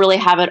 I don't really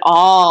have it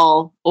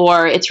all,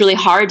 or it's really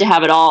hard to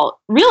have it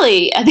all,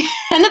 really, at the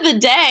end of the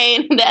day,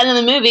 at the end of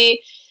the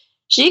movie,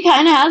 she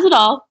kind of has it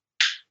all.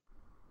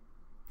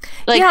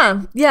 Like,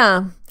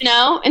 yeah.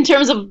 In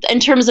terms of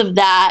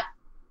that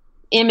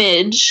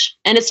image,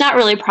 and it's not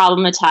really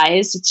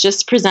problematized. It's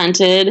just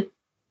presented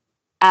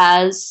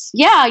as,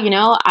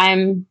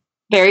 I'm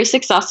very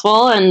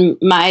successful, and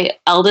my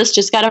eldest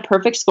just got a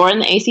perfect score in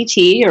the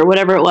ACT or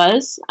whatever it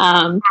was.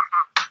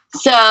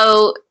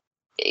 So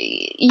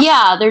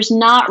there's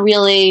not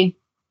really,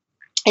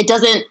 I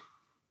don't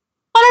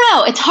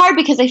know. It's hard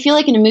because I feel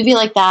like in a movie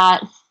like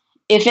that,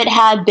 if it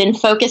had been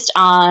focused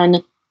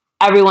on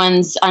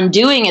everyone's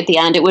undoing at the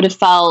end, it would have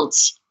felt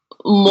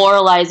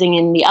moralizing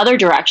in the other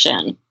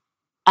direction.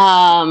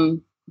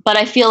 But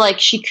I feel like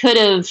she could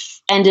have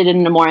ended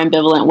in a more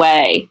ambivalent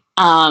way,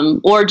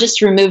 or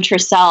just removed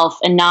herself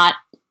and not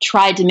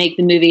tried to make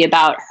the movie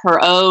about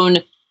her own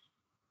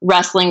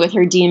wrestling with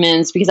her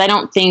demons, because I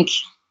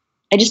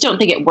just don't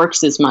think it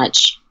works as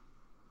much.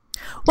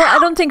 Well, I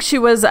don't think she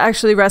was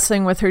actually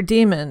wrestling with her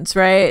demons,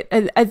 right?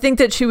 I think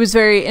that she was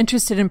very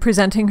interested in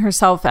presenting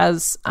herself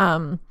as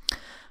not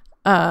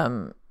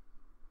the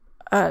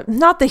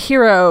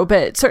hero,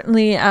 but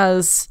certainly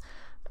as,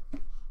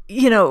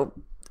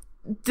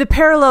 the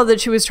parallel that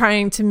she was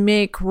trying to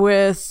make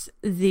with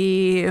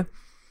the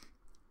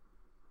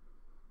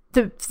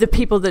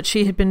people that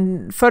she had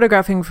been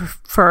photographing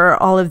for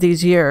all of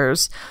these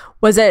years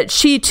was that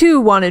she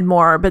too wanted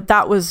more, but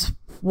that was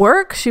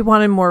work. She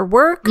wanted more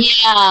work.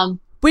 Yeah.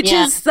 Which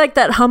is like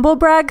that humble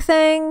brag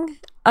thing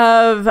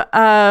of,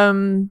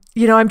 I'm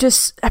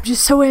just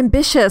so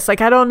ambitious.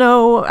 Like, I don't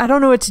know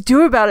what to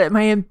do about it.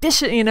 My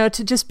ambition,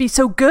 to just be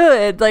so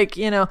good. Like,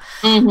 that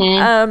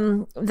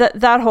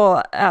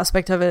whole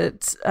aspect of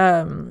it.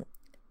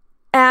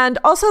 And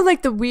also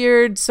like the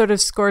weird sort of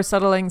score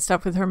settling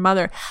stuff with her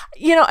mother.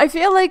 I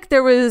feel like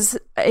there was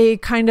a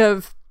kind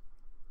of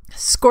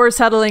score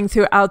settling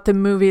throughout the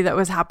movie that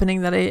was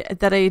happening that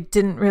I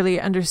didn't really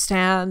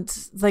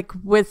understand, like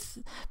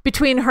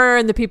between her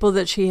and the people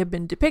that she had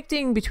been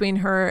depicting, between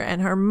her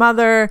and her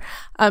mother,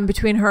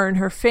 between her and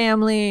her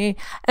family,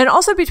 and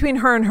also between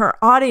her and her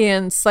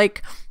audience.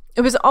 Like,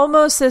 it was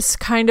almost this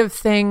kind of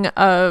thing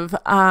of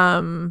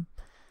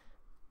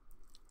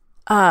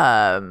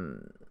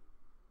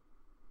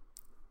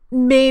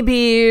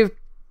maybe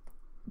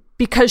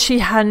because she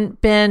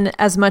hadn't been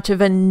as much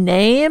of a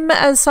name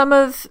as some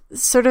of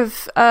sort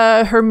of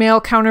her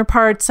male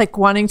counterparts, like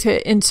wanting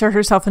to insert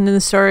herself into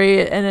the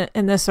story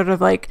in this sort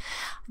of like,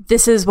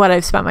 this is what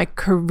I've spent my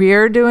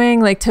career doing,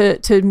 like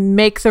to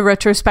make the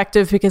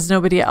retrospective because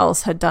nobody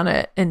else had done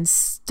it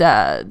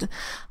instead.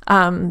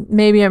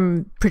 Maybe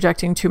I'm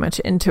projecting too much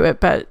into it,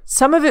 but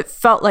some of it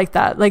felt like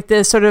that, like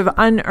this sort of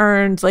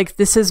unearned, like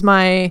this is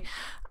what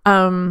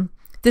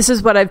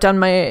I've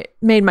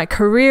made my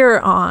career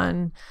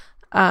on.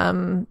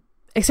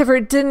 Except for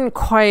it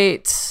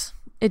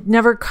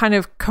never kind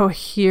of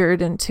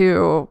cohered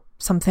into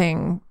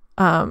something.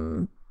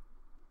 Well,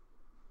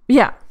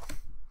 I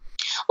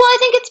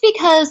think it's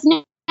because,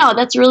 no,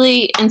 that's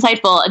really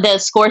insightful, the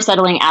score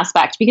settling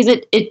aspect, because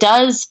it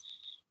does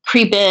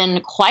creep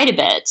in quite a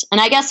bit. And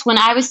I guess when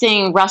I was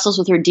saying wrestles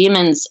with her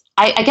demons,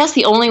 I guess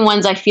the only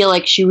ones I feel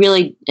like she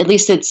really, at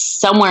least it's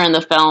somewhere in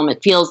the film,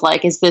 it feels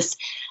like, is this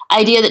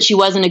idea that she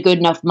wasn't a good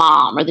enough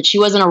mom, or that she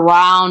wasn't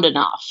around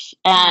enough.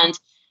 And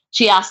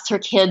she asks her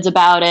kids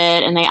about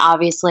it, and they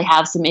obviously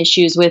have some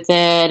issues with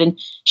it. And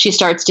she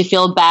starts to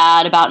feel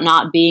bad about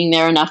not being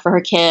there enough for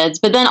her kids.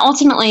 But then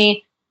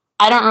ultimately,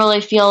 I don't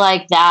really feel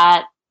like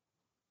that.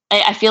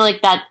 I feel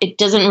like that it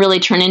doesn't really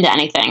turn into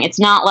anything. It's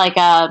not like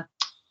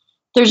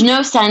there's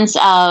no sense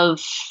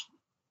of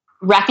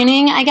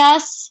reckoning, I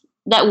guess,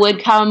 that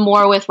would come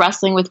more with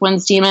wrestling with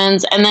one's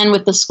demons. And then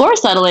with the score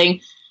settling,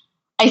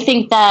 I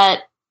think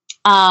that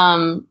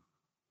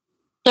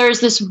there's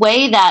this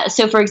way that,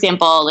 so for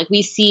example, like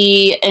we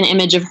see an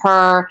image of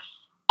her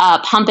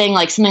pumping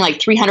like something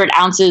like 300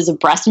 ounces of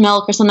breast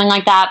milk or something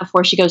like that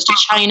before she goes to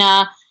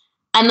China.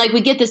 And like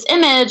we get this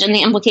image, and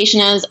the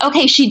implication is,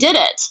 okay, she did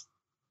it.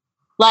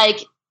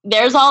 Like,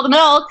 there's all the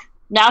milk.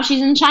 Now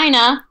she's in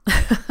China.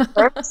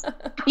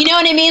 You know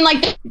what I mean?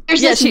 Like,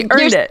 she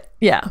earned it.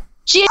 Yeah.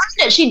 She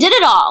earned it. She did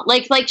it all.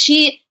 Like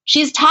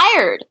she's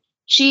tired.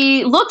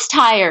 She looks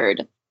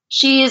tired.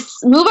 She's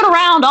moving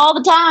around all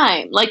the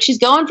time. Like, she's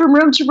going from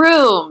room to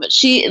room.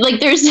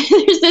 There's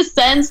this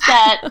sense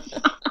that,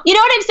 you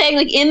know what I'm saying?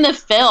 Like, in the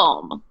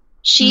film,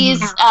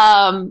 she's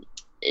kind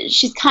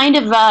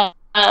of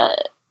a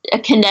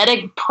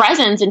kinetic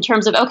presence in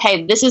terms of,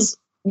 okay, this is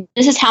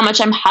how much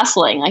I'm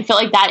hustling. I feel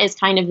like that is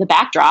kind of the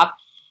backdrop.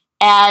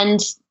 And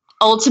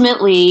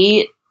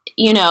ultimately,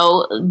 you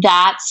know,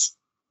 that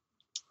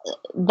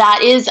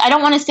is, I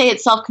don't want to say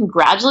it's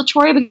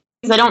self-congratulatory,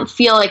 because I don't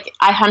feel like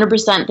I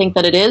 100% think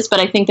that it is, but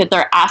I think that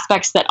there are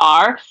aspects that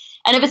are.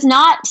 And if it's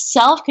not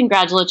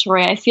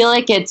self-congratulatory, I feel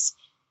like there's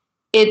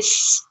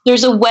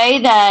a way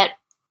that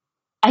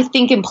I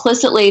think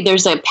implicitly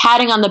there's a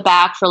patting on the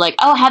back for like,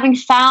 oh, having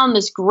found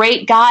this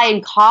great guy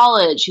in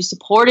college who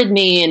supported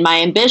me and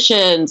my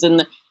ambitions,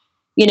 and,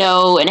 you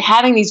know, and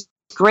having these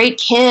great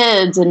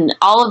kids and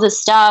all of this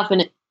stuff.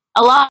 And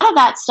a lot of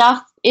that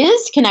stuff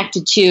is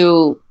connected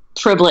to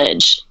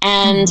privilege.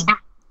 And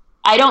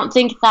I don't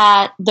think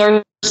that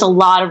there's a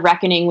lot of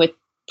reckoning with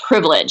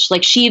privilege.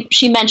 Like she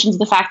mentions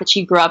the fact that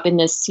she grew up in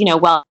this, you know,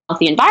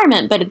 wealthy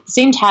environment, but at the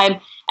same time,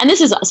 and this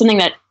is something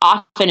that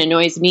often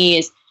annoys me,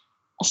 is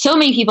so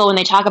many people, when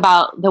they talk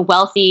about the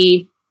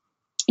wealthy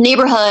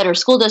neighborhood or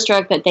school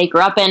district that they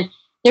grew up in,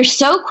 they're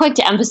so quick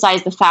to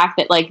emphasize the fact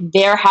that like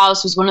their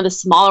house was one of the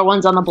smaller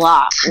ones on the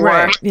block,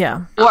 right?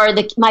 Yeah. Or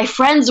my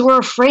friends were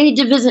afraid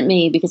to visit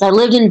me because I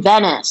lived in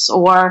Venice,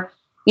 or,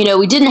 you know,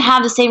 we didn't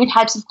have the same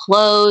types of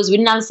clothes, we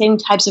didn't have the same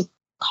types of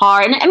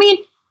car. And I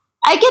mean,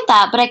 I get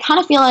that, but I kind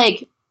of feel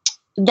like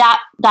that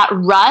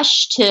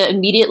rush to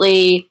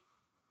immediately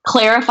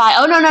clarify,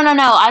 oh, no,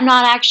 I'm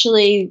not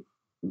actually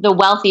the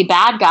wealthy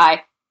bad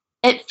guy.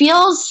 It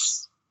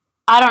feels,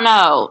 I don't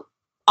know,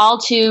 all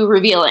too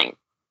revealing.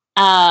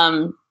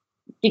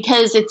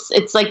 Because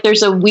it's like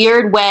there's a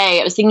weird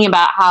way. I was thinking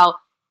about how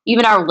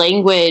even our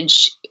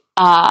language,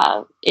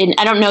 I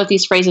don't know if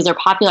these phrases are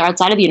popular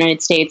outside of the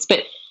United States,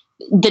 but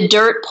the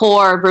dirt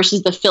poor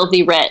versus the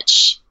filthy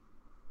rich.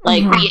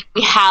 Like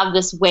we have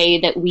this way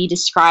that we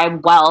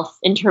describe wealth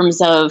in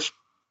terms of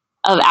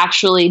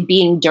actually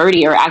being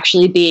dirty, or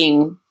actually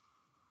being,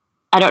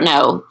 I don't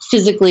know,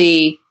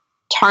 physically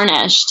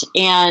tarnished.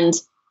 And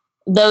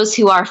those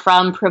who are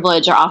from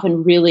privilege are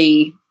often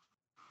really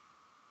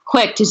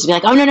quick to just be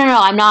like, oh, no,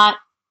 I'm not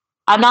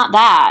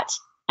that.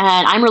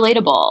 And I'm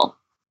relatable.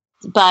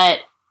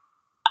 But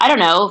I don't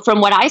know, from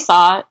what I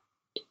saw,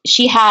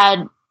 she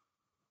had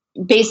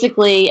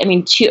basically, I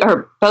mean,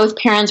 both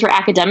parents were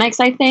academics,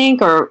 I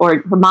think, or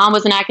her mom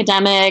was an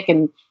academic,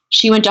 and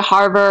she went to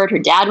Harvard, her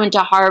dad went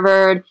to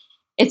Harvard.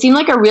 It seemed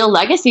like a real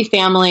legacy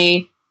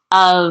family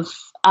of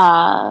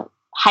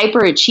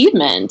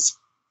hyperachievement,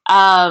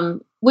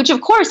 which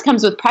of course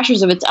comes with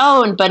pressures of its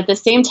own. But at the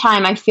same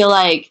time, I feel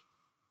like,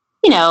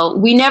 you know,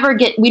 we never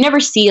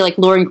see like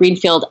Lauren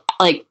Greenfield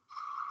like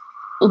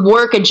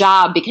work a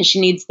job because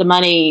she needs the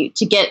money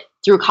to get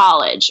through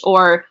college,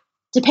 or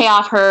to pay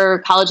off her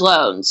college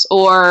loans,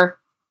 or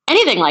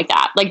anything like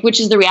that, like, which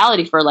is the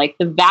reality for like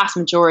the vast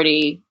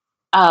majority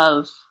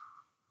of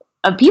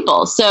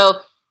people.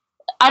 So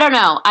I don't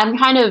know.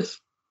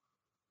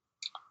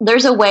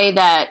 There's a way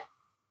that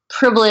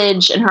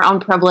privilege and her own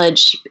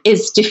privilege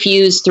is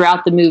diffused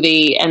throughout the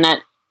movie, and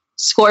that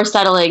score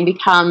settling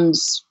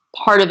becomes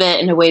part of it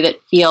in a way that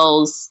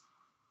feels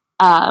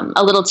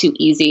a little too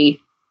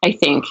easy, I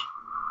think.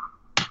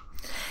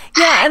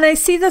 Yeah, and I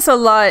see this a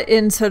lot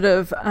in sort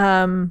of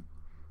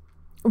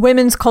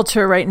women's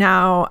culture right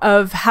now,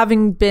 of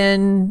having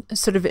been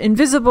sort of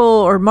invisible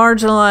or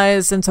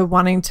marginalized, and so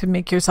wanting to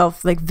make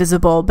yourself like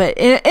visible, but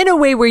in a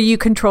way where you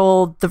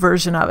control the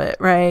version of it,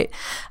 right?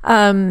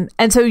 And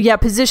so, yeah,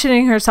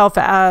 positioning herself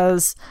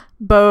as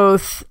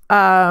both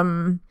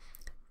the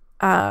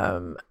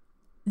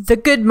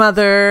good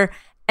mother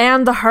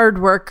and the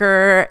hard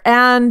worker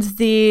and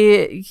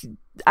the,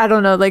 I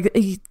don't know, like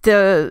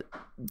the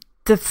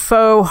the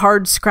faux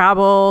hard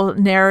Scrabble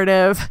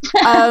narrative.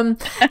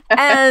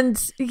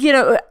 And, you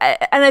know,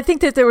 and I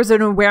think that there was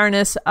an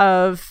awareness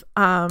of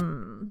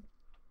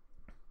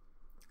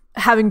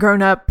having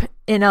grown up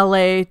in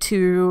LA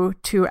to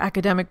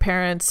academic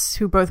parents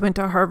who both went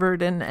to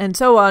Harvard and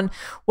so on,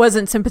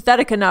 wasn't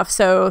sympathetic enough.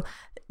 So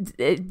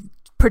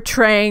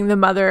portraying the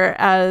mother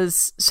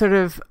as sort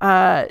of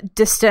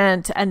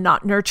distant and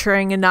not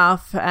nurturing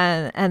enough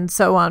and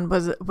so on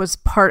was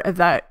part of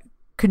that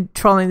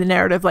controlling the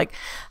narrative. Like,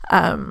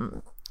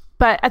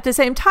 but at the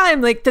same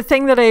time, like the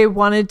thing that I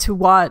wanted to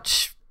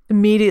watch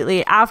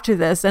immediately after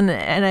this, and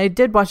I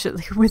did watch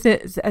it with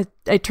it.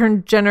 I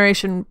turned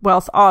Generation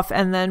Wealth off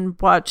and then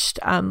watched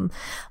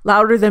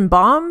Louder Than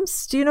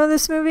Bombs. Do you know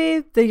this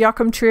movie? The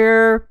Joachim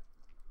Trier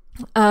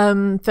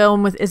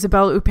film with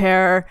Isabelle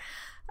Huppert,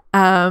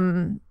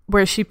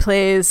 where she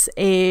plays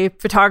a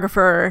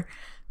photographer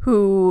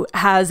who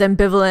has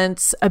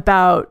ambivalence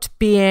about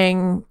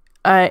being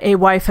a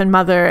wife and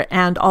mother,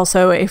 and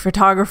also a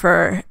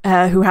photographer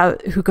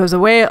who goes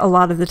away a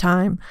lot of the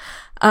time.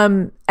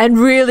 And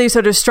really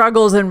sort of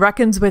struggles and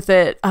reckons with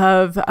it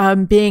of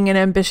being an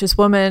ambitious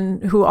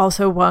woman who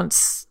also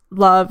wants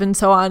love and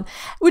so on,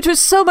 which was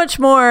so much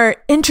more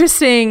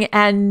interesting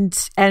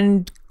and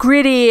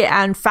gritty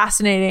and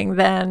fascinating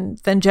than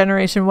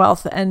Generation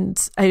Wealth. And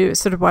I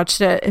sort of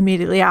watched it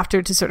immediately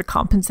after to sort of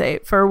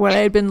compensate for what I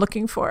had been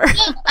looking for.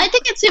 Yeah, I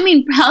think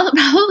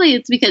probably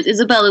it's because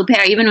Isabelle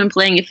Huppert, even when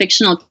playing a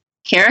fictional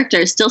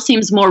character, still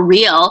seems more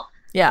real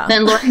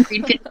than Lauren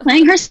Greenfield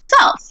playing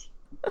herself.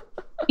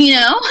 You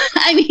know,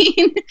 I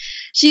mean,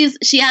 she has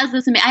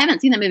this. I haven't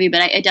seen that movie,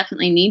 but I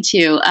definitely need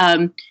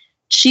to.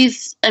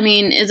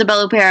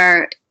 Isabelle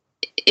Huppert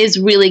is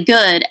really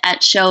good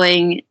at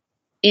showing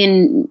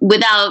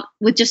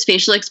with just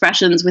facial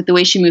expressions, with the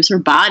way she moves her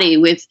body,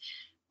 with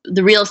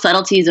the real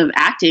subtleties of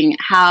acting,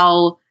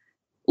 how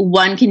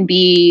one can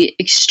be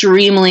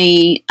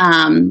extremely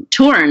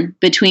torn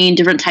between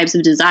different types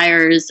of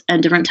desires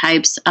and different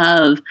types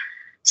of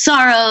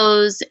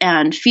sorrows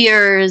and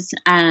fears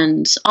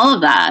and all of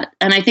that.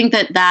 And I think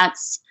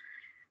that's,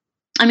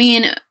 I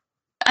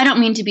don't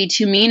mean to be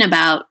too mean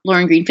about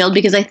Lauren Greenfield,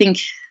 because I think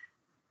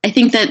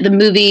that the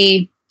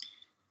movie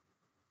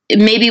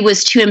maybe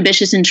was too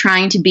ambitious in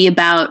trying to be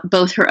about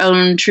both her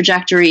own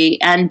trajectory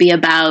and be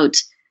about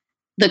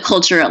the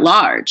culture at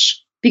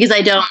large, because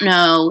I don't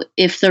know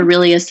if they're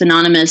really as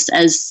synonymous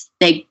as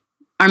they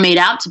are made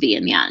out to be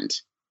in the end.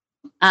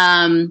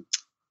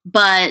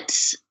 But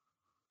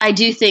I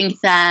do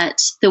think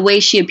that the way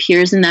she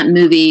appears in that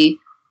movie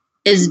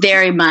is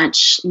very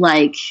much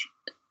like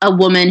a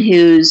woman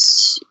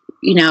who's,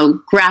 you know,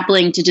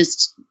 grappling to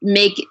just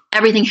make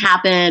everything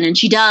happen. And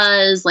she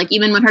does, like,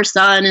 even when her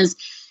son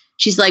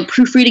she's like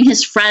proofreading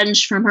his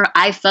French from her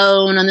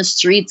iPhone on the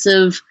streets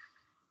of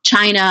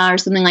China or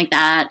something like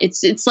that.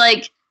 It's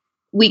like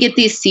we get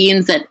these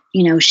scenes that,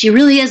 you know, she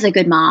really is a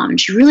good mom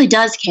and she really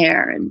does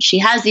care. And she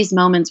has these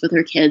moments with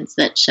her kids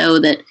that show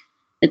that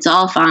it's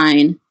all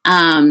fine.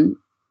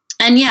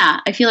 And yeah,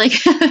 I feel like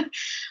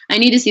I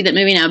need to see that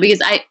movie now,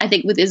 because I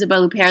think with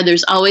Isabelle Huppert,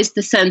 there's always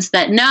the sense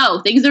that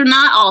no, things are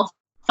not all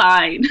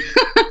fine.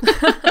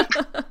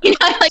 You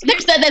know, like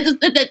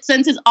that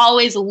sense is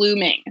always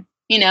looming.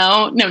 You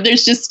know, no,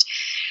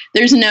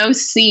 there's no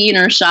scene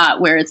or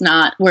shot where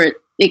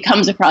it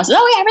comes across,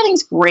 oh yeah,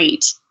 everything's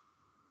great.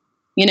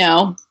 You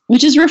know,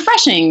 which is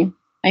refreshing,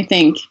 I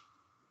think.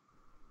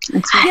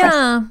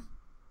 Yeah,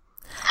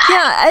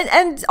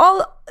 and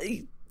all.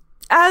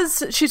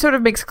 As she sort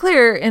of makes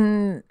clear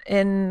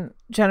in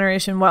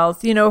Generation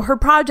Wealth, you know, her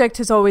project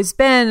has always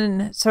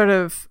been sort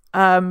of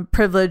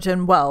privilege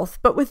and wealth,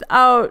 but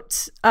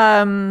without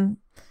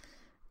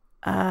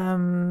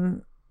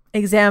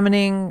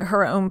examining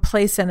her own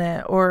place in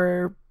it,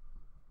 or,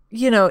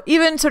 you know,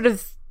 even sort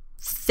of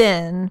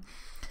Thin,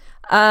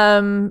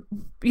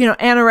 you know,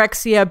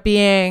 anorexia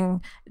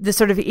being the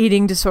sort of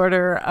eating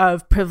disorder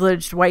of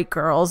privileged white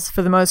girls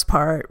for the most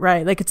part,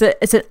 right? Like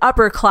it's an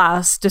upper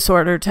class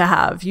disorder to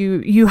have.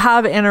 You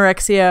have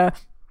anorexia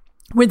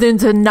when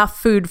there's enough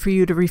food for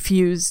you to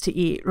refuse to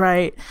eat,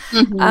 right?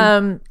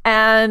 Mm-hmm.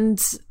 And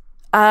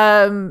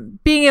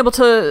being able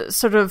to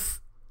sort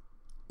of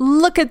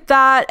look at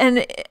that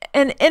and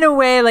in a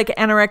way, like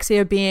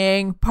anorexia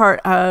being part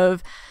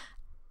of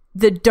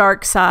the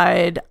dark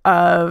side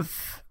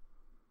of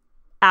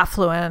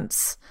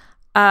affluence,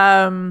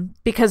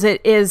 because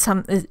it is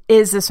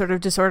a sort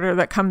of disorder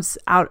that comes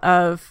out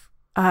of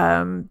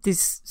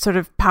these sort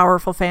of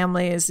powerful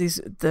families,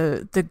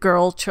 the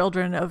girl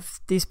children of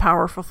these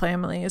powerful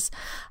families,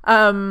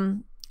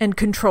 and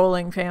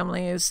controlling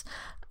families.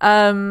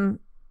 But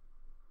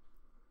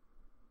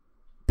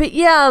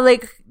yeah,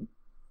 like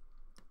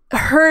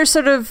her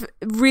sort of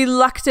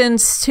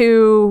reluctance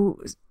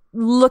to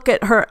look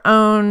at her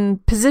own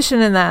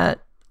position in that,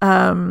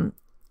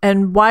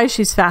 and why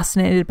she's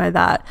fascinated by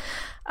that.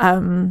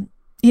 You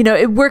know,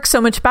 it works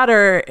so much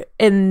better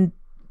in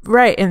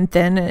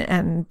Thin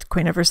and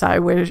Queen of Versailles,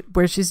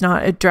 where she's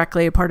not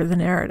directly a part of the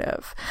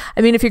narrative.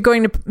 I mean, if you're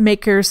going to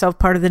make yourself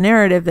part of the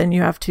narrative, then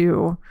you have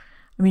to,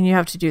 I mean, you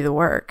have to do the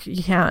work.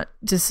 You can't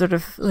just sort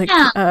of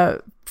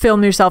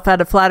film yourself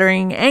at a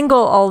flattering angle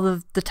all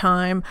of the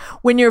time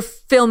when you're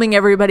filming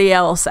everybody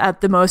else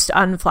at the most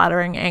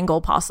unflattering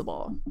angle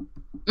possible.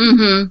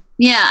 Mm-hmm.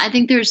 Yeah, I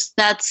think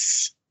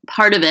that's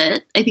part of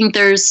it. I think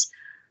there's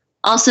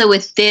also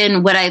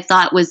within what I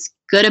thought was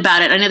good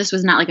about it. I know this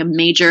was not like a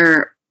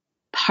major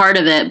part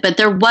of it, but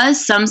there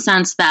was some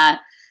sense that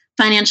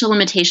financial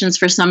limitations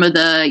for some of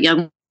the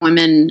young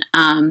women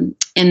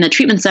in the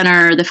treatment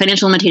center, the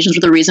financial limitations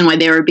were the reason why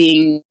they were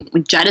being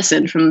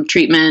jettisoned from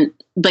treatment,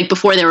 like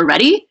before they were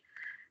ready,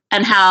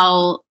 and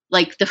how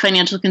like the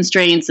financial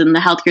constraints in the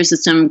healthcare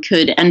system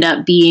could end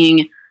up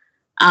being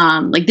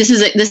like this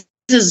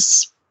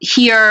is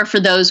here for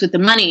those with the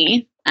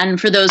money,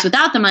 and for those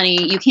without the money,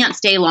 you can't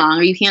stay long,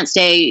 or you can't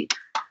stay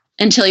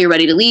until you're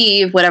ready to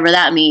leave, whatever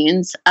that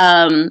means.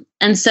 And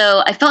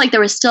so I felt like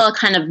there was still a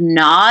kind of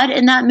nod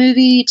in that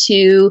movie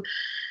to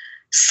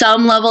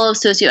some level of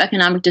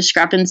socioeconomic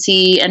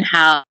discrepancy, and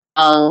how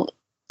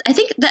I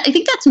think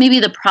that's maybe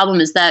the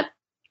problem, is that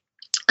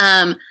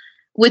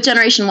with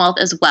Generation Wealth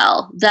as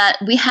well, that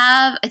we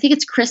have, I think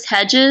it's Chris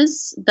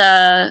Hedges,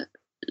 the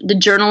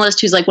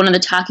journalist who's like one of the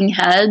talking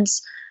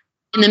heads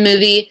in the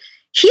movie.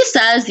 He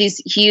says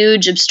these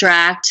huge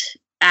abstract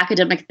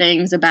academic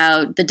things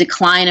about the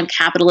decline of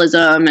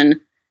capitalism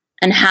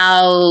and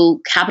how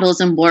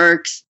capitalism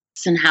works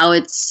and how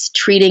it's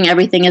treating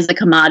everything as a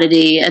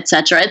commodity,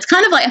 etc. It's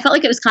kind of like, I felt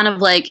like it was kind of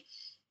like,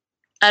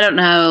 I don't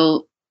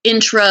know,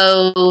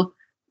 intro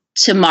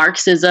to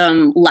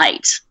Marxism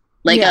light,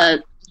 like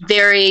a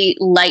very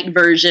light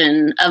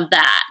version of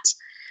that.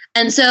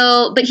 And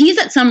so, but he's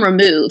at some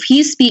remove.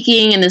 He's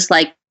speaking in this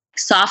like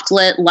soft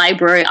lit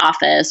library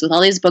office with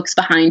all these books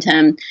behind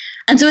him.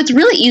 And so it's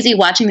really easy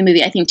watching the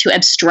movie, I think, to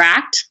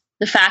abstract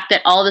the fact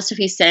that all the stuff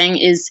he's saying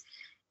is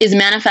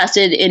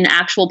manifested in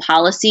actual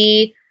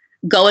policy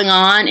going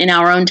on in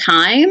our own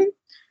time.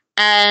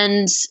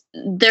 And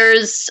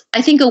there's,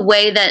 I think, a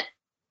way that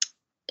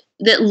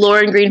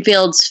Lauren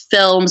Greenfield's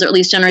films, or at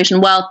least Generation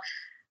Wealth,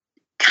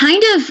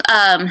 kind of,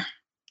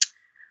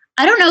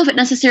 I don't know if it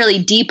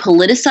necessarily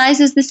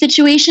depoliticizes the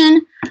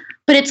situation,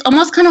 but it's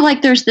almost kind of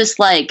like there's this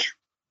like,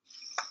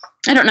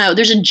 I don't know,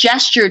 there's a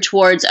gesture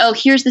towards, oh,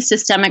 here's the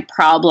systemic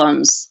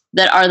problems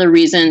that are the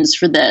reasons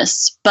for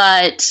this.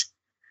 But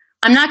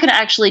I'm not going to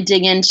actually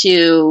dig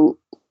into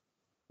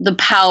the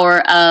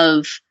power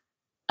of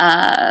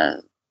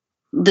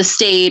the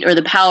state, or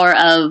the power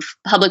of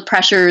public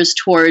pressures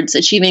towards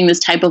achieving this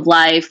type of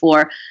life,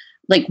 or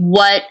like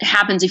what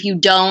happens if you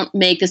don't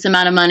make this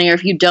amount of money, or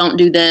if you don't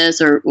do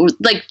this, or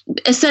like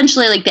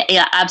essentially like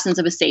the absence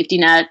of a safety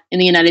net in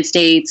the United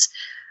States.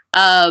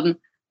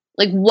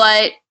 Like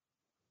what,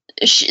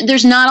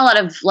 there's not a lot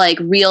of like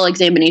real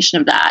examination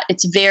of that.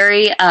 It's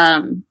very,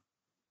 I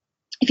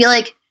feel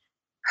like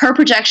her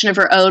projection of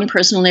her own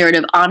personal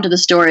narrative onto the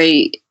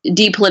story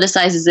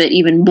depoliticizes it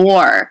even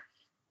more.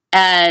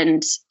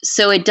 And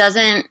so it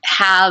doesn't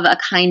have a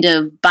kind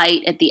of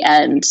bite at the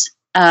end.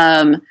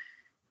 And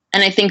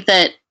I think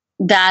that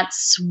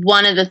that's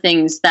one of the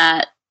things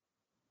that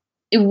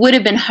it would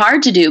have been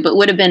hard to do, but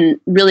would have been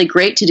really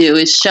great to do,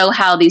 is show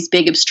how these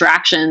big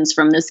abstractions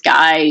from this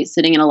guy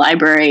sitting in a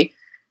library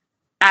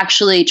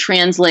actually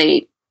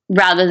translate,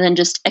 rather than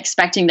just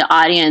expecting the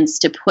audience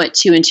to put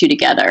two and two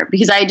together.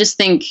 Because I just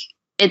think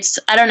it's,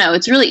 I don't know,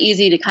 it's really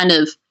easy to kind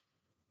of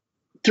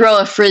throw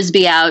a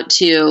frisbee out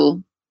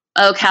to,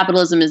 oh,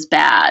 capitalism is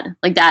bad,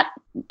 like that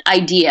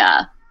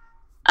idea.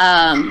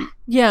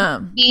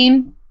 Yeah.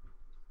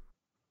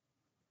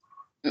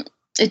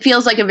 It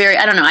feels like a very,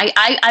 I don't know,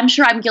 I'm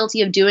sure I'm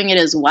guilty of doing it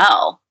as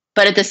well.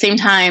 But at the same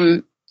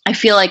time, I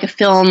feel like a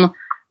film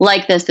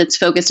like this that's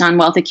focused on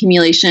wealth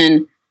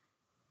accumulation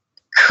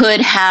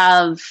could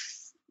have,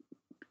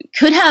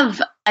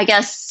 I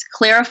guess,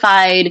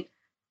 clarified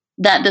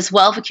that this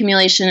wealth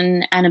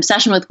accumulation and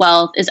obsession with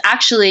wealth is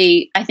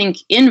actually, I think,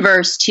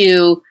 inverse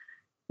to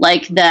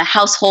like the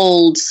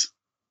household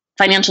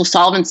financial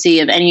solvency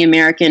of any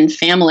American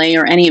family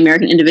or any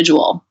American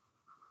individual.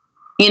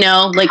 You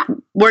know, like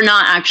we're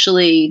not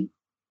actually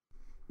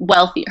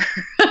wealthier.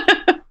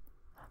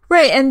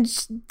 Right. And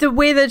the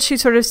way that she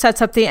sort of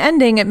sets up the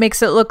ending, it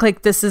makes it look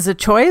like this is a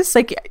choice.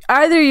 Like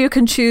either you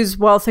can choose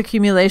wealth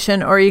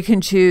accumulation or you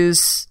can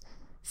choose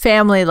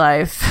family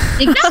life.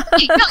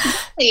 Exactly. No,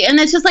 exactly. And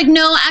it's just like,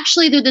 no,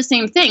 actually they're the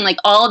same thing. Like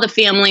all the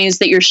families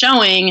that you're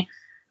showing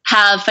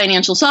have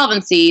financial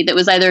solvency that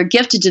was either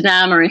gifted to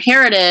them or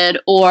inherited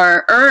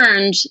or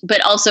earned,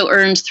 but also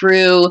earned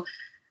through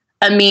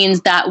a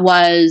means that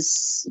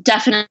was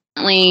definitely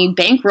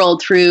bankrolled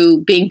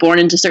through being born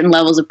into certain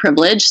levels of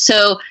privilege.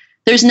 So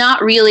there's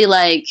not really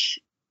like,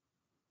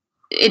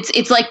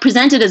 it's like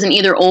presented as an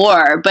either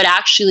or, but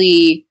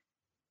actually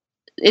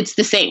it's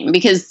the same,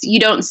 because you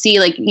don't see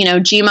like, you know,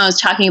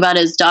 Gmo's talking about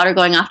his daughter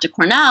going off to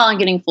Cornell and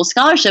getting full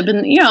scholarship,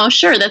 and, you know,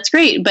 sure, that's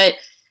great. But,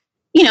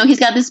 you know, he's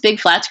got this big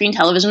flat screen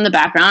television in the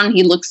background.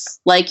 He looks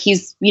like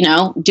he's, you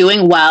know,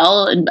 doing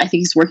well. And I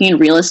think he's working in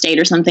real estate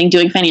or something,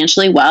 doing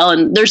financially well.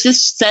 And there's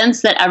this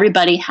sense that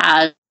everybody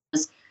has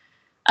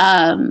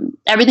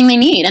everything they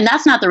need. And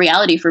that's not the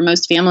reality for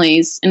most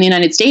families in the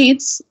United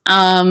States.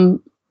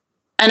 And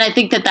I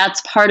think that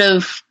that's part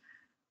of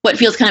what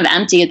feels kind of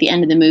empty at the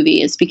end of the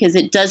movie, is because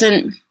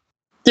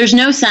there's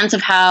no sense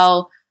of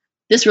how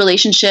this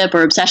relationship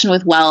or obsession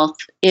with wealth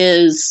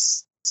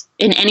is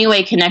in any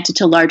way connected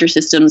to larger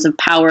systems of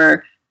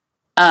power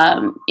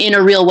in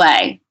a real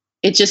way.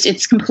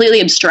 It's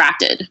completely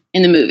abstracted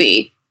in the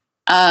movie.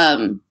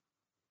 And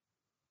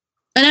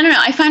I don't know,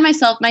 I find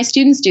my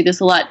students do this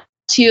a lot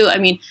too. I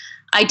mean,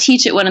 I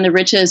teach at one of the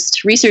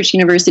richest research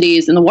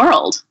universities in the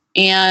world,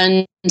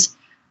 and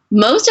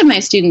most of my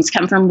students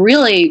come from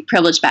really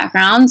privileged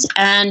backgrounds.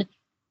 And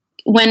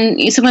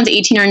when someone's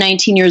 18 or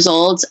 19 years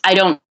old,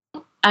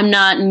 I'm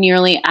not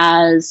nearly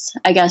as,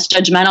 I guess,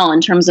 judgmental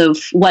in terms of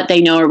what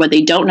they know or what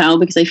they don't know,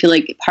 because I feel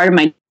like part of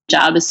my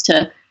job is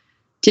to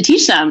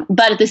teach them.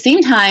 But at the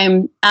same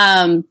time,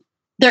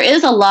 there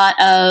is a lot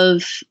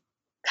of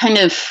kind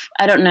of,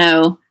 I don't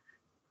know,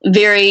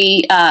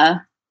 very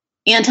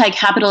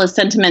anti-capitalist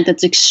sentiment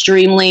that's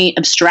extremely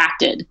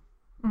abstracted.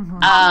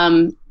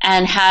 Mm-hmm.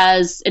 And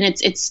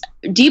it's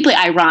deeply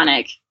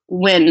ironic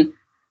when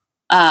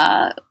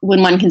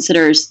one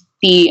considers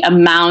the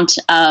amount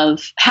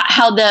of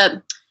how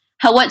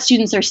what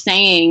students are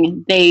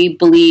saying they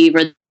believe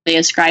or they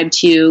ascribe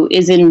to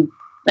is in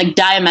like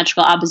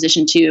diametrical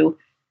opposition to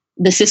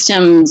the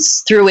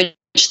systems through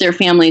which their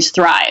families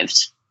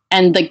thrived,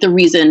 and like the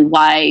reason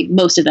why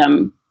most of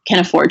them can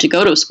afford to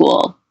go to a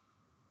school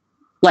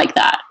like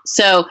that.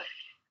 So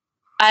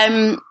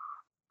I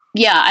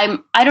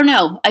don't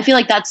know. I feel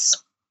like that's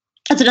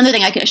another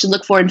thing I should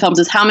look for in films,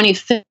 is how many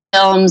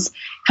films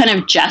kind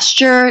of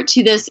gesture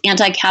to this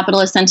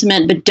anti-capitalist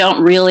sentiment, but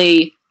don't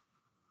really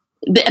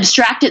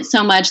abstract it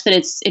so much that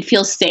it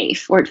feels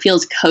safe or it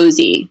feels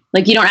cozy.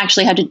 Like you don't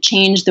actually have to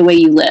change the way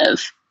you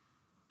live.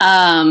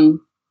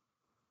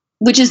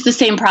 Which is the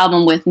same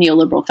problem with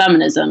neoliberal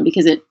feminism,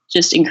 because it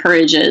just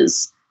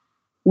encourages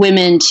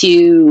women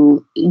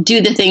to do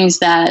the things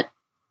that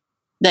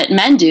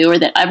men do, or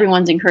that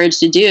everyone's encouraged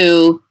to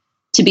do,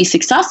 to be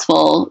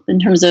successful in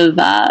terms of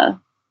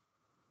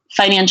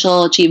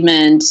financial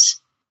achievement,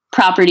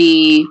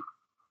 property,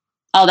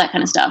 all that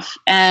kind of stuff.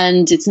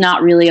 And it's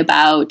not really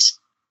about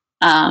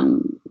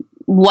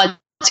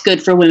what's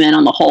good for women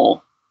on the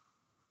whole,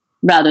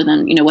 rather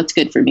than, what's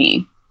good for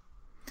me.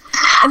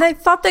 And I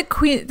thought that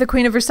the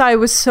Queen of Versailles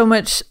was so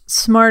much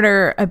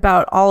smarter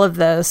about all of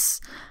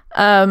this,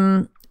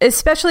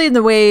 especially in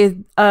the way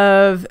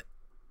of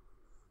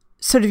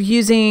sort of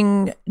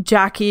using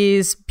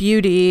Jackie's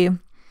beauty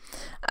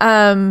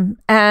and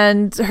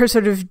her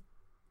sort of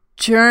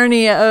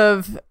journey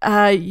of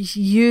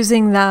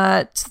using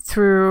that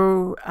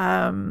through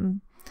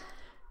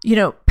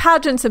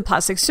pageants and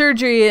plastic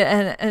surgery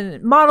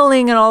and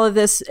modeling and all of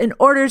this in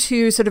order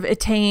to sort of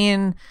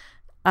attain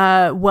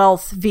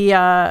wealth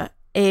via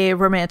a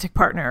romantic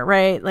partner,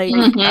 right? Like,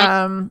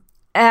 mm-hmm.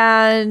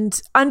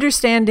 And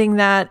understanding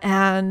that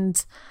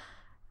and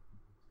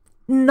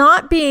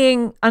not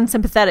being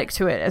unsympathetic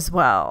to it as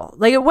well.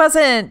 Like, it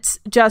wasn't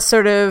just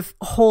sort of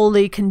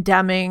wholly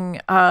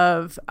condemning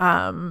of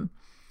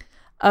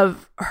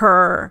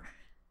her.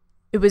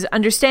 It was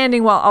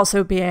understanding while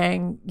also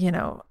being,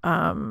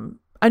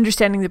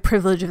 understanding the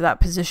privilege of that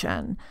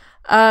position.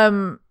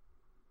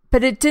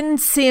 But it didn't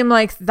seem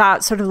like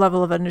that sort of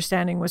level of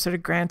understanding was sort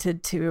of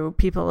granted to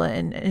people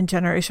in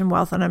Generation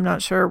Wealth, and I'm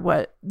not sure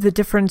what the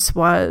difference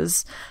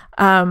was.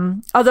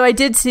 Although I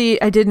did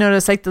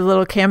notice like the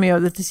little cameo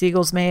that the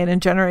Siegels made in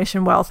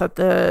Generation Wealth at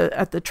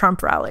the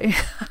Trump rally.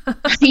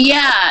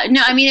 Yeah,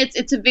 no, I mean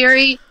it's a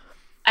very.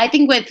 I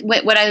think with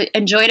what I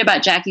enjoyed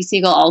about Jackie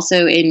Siegel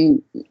also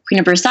in Queen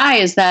of Versailles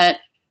is that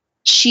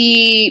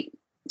she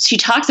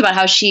talks about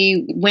how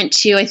she went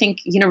to, I think,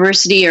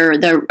 university or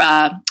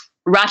the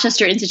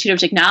Rochester Institute of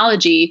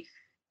Technology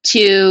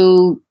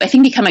to, I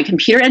think, become a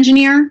computer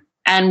engineer,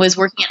 and was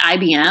working at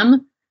IBM.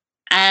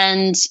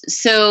 And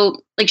so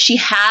like she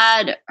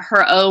had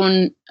her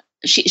own,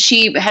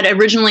 she had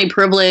originally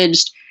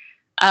privileged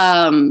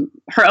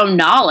her own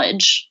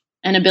knowledge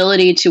and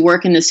ability to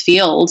work in this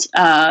field.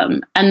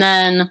 And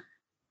then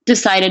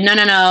decided,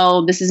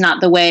 no, this is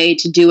not the way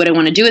to do what I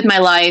want to do with my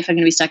life. I'm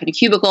going to be stuck in a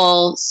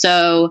cubicle.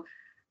 So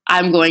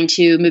I'm going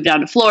to move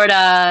down to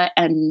Florida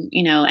and,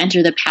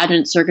 enter the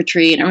pageant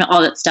circuitry and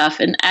all that stuff.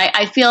 And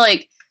I feel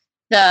like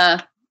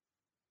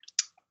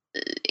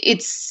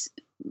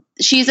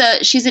she's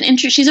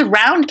a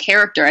round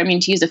character. I mean,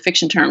 to use a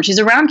fiction term, she's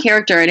a round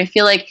character. And I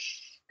feel like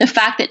the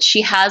fact that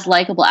she has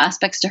likable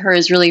aspects to her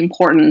is really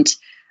important.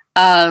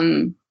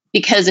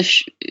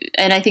 Because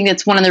and I think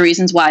that's one of the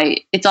reasons why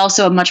it's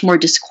also a much more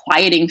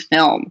disquieting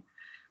film.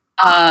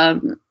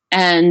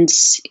 And,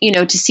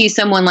 to see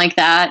someone like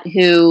that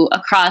who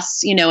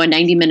across, a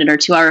 90-minute or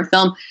 2-hour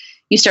film,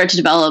 you start to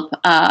develop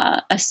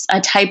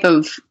a type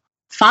of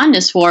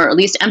fondness for, or at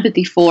least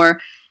empathy for,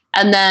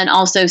 and then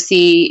also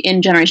see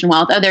in Generation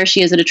Wealth, oh, there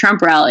she is at a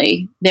Trump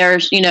rally.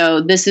 There's,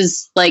 this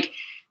is like,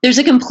 there's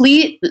a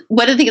complete,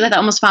 one of the things I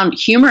almost found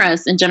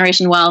humorous in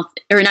Generation Wealth,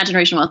 or not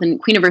Generation Wealth, in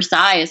Queen of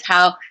Versailles, is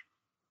how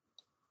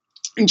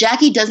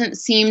Jackie doesn't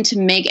seem to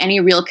make any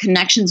real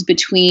connections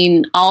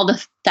between all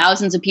the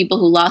thousands of people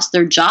who lost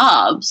their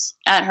jobs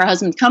at her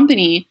husband's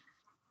company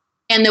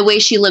and the way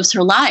she lives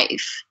her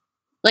life.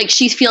 Like,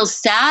 she feels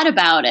sad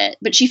about it,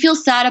 but she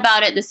feels sad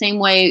about it the same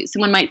way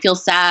someone might feel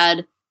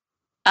sad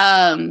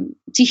to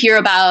hear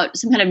about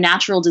some kind of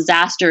natural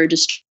disaster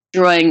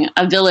destroying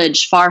a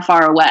village far,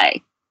 far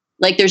away.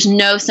 Like, there's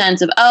no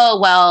sense of, oh,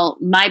 well,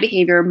 my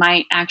behavior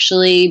might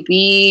actually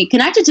be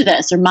connected to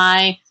this, or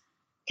my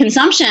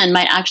consumption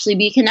might actually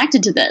be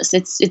connected to this.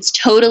 It's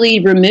totally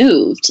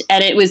removed.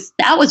 And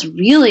that was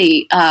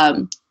really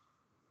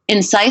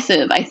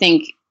incisive, I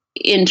think,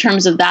 in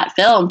terms of that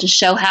film, to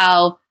show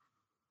how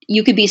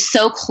you could be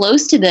so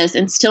close to this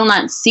and still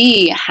not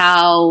see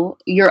how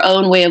your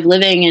own way of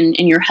living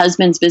and your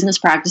husband's business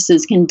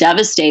practices can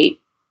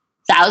devastate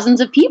thousands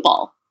of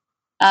people.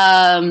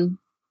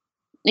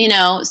 You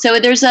know, so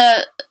there's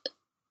I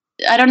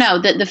don't know,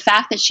 the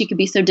fact that she could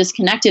be so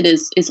disconnected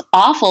is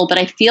awful, but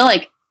I feel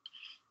like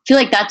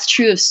that's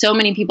true of so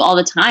many people all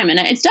the time. And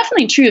it's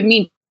definitely true of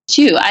me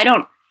too. I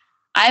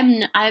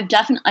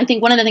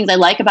think one of the things I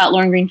like about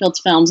Lauren Greenfield's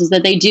films is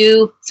that they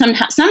do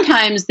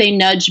sometimes they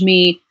nudge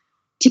me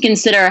to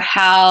consider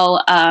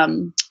how,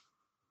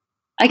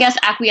 I guess,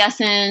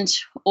 acquiescent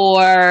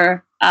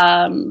or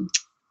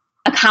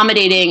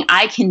accommodating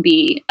I can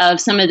be of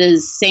some of the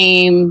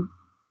same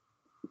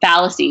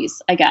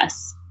fallacies, I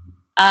guess,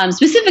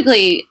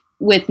 specifically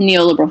with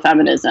neoliberal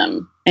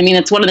feminism. I mean,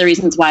 it's one of the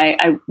reasons why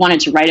I wanted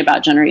to write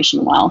about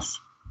generational wealth,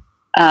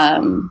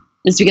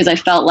 is because I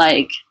felt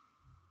like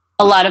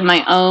a lot of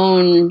my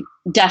own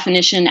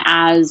definition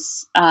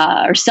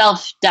or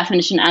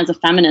self-definition as a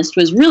feminist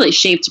was really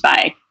shaped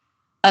by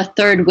a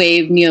third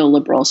wave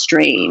neoliberal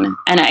strain.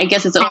 And I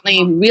guess it's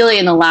only really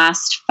in the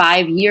last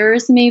 5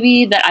 years,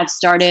 maybe, that I've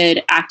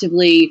started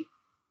actively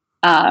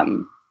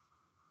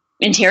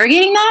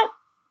interrogating that.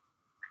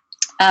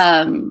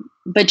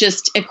 But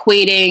just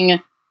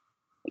equating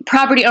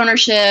property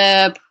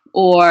ownership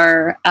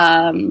or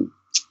a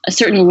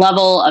certain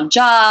level of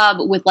job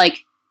with,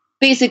 like,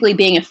 basically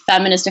being a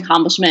feminist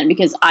accomplishment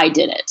because I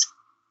did it,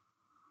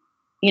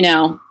 you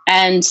know?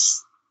 And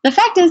the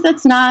fact is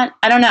that's not,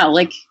 I don't know,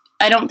 like,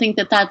 I don't think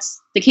that that's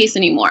the case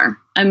anymore.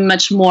 I'm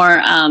much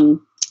more, I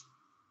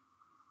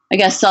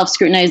guess,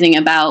 self-scrutinizing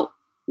about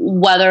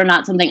whether or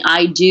not something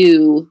I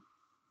do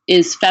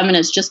is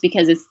feminist just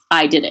because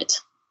I did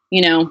it.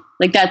 You know,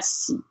 like,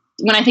 that's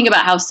when I think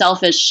about how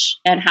selfish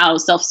and how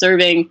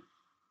self-serving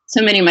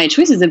so many of my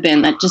choices have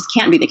been, that just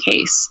can't be the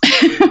case.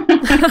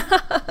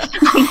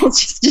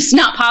 It's just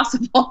not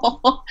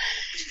possible.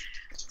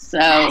 So,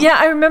 yeah,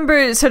 I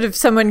remember sort of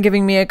someone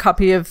giving me a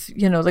copy of,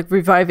 you know, like,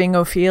 Reviving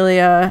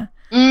Ophelia,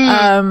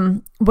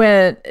 when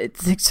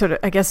it's like, sort of,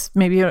 I guess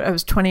maybe I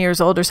was 20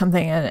 years old or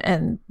something.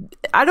 And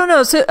I don't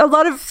know. So a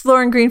lot of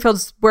Lauren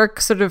Greenfield's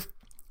work sort of,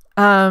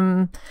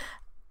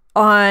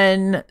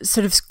 on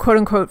sort of quote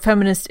unquote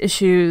feminist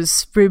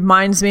issues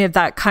reminds me of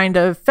that kind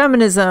of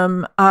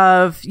feminism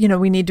of, you know,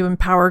 we need to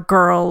empower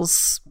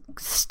girls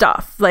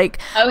stuff. Like,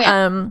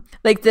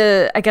 like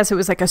I guess it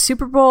was like a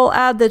Super Bowl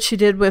ad that she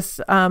did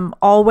with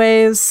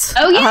Always.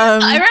 Oh yeah,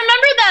 I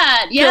remember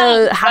that.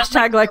 Yeah,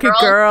 hashtag like a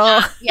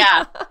girl.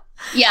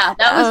 Yeah,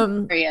 that was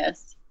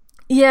hilarious.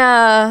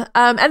 Yeah.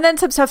 And then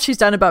some stuff she's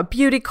done about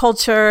beauty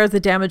culture,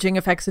 the damaging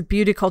effects of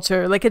beauty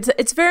culture. Like,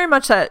 it's very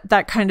much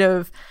that kind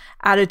of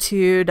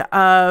attitude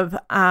of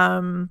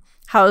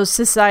how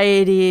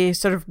society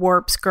sort of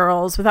warps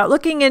girls without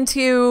looking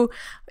into,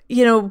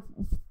 you know,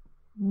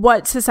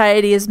 what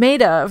society is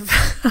made of,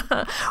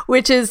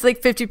 which is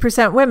like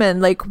 50%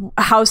 women, like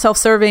how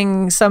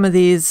self-serving some of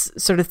these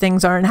sort of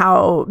things are and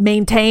how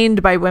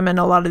maintained by women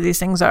a lot of these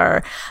things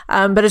are.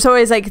 But it's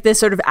always like this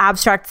sort of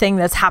abstract thing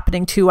that's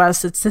happening to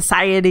us. It's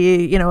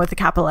society, you know, with a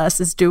capital S,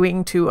 is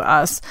doing to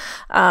us.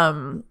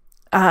 And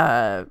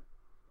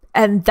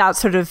that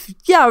sort of,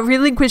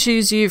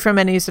 relinquishes you from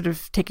any sort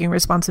of taking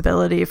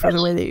responsibility for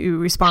the way that you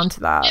respond to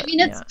that. I mean,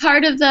 it's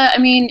part of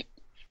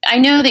I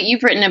know that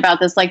you've written about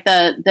this, like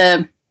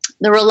the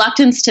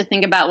reluctance to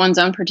think about one's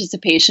own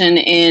participation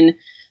in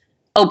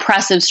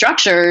oppressive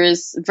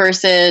structures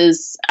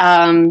versus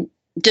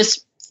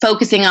just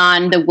focusing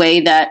on the way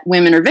that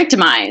women are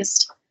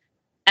victimized.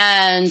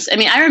 And I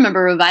mean, I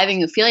remember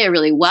Reviving Ophelia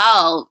really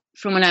well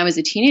from when I was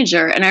a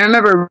teenager. And I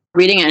remember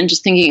reading it and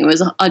just thinking it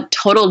was a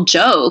total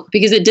joke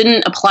because it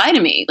didn't apply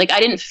to me. Like, I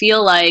didn't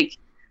feel like...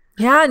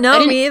 Yeah,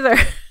 no, me either.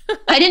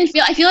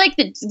 I feel like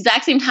the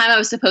exact same time I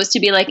was supposed to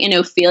be like in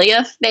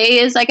Ophelia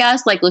phase, I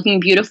guess, like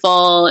looking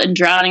beautiful and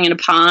drowning in a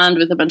pond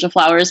with a bunch of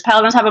flowers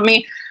piled on top of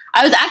me.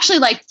 I was actually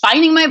like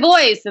finding my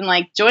voice and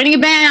like joining a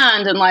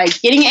band and like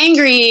getting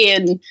angry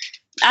and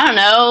I don't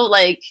know,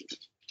 like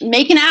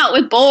making out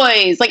with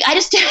boys. Like I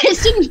just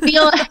didn't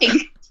feel like,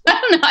 I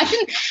don't know.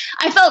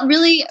 I felt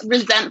really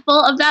resentful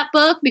of that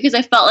book because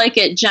I felt like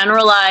it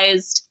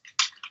generalized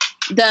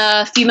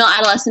the female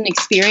adolescent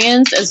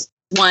experience as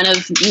one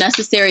of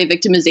necessary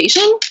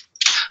victimization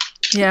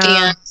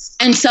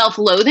and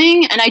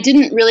self-loathing. And I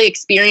didn't really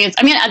experience,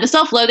 I mean, the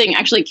self-loathing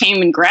actually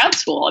came in grad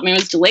school. I mean, it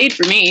was delayed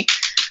for me.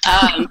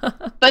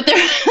 But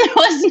there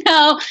was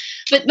no,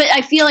 but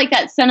I feel like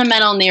that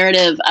sentimental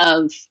narrative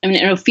of, I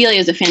mean, and Ophelia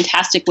is a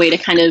fantastic way to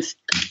kind of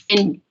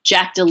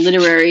inject a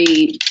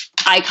literary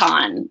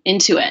icon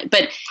into it.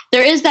 But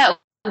there is that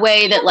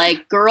way that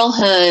like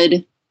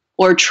girlhood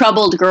or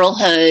troubled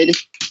girlhood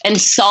and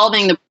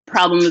solving the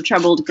problem of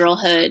troubled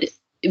girlhood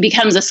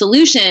becomes a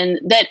solution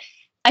that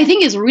I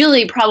think is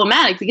really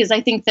problematic, because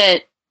I think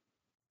that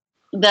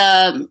in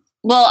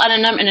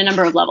a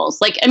number of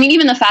levels, like, I mean,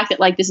 even the fact that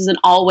like this is an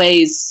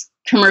always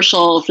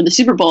commercial for the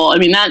Super Bowl, I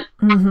mean,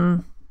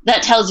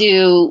 that tells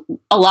you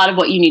a lot of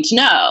what you need to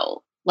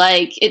know.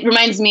 Like, it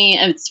reminds me,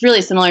 it's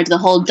really similar to the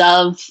whole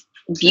Dove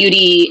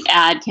beauty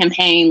ad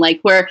campaign, like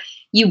where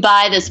you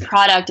buy this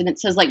product and it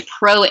says like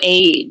pro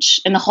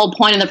age, and the whole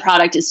point of the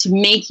product is to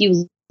make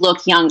you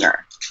look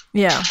younger.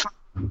 Yeah.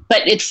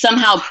 But it's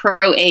somehow pro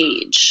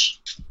age.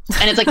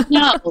 And it's like,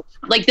 no,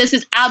 like this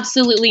is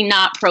absolutely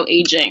not pro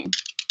aging.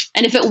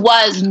 And if it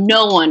was,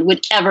 no one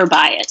would ever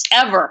buy it,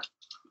 ever.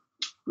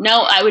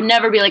 No, I would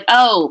never be like,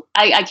 oh,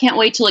 I can't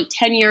wait to look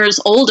 10 years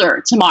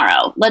older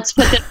tomorrow. Let's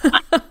put this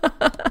on.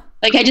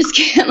 Like, I just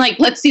can't, like,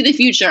 let's see the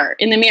future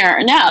in the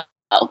mirror. No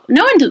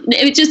one,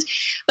 it just,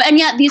 but, and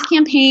yet these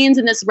campaigns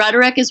and this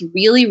rhetoric is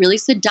really, really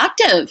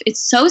seductive. It's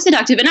so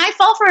seductive. And I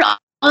fall for it all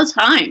the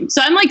time.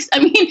 So I'm like, I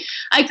mean,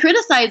 I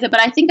criticize it,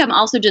 but I think I'm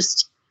also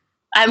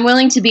I'm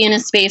willing to be in a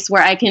space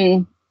where I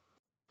can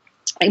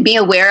be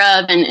aware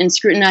of and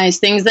scrutinize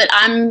things that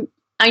I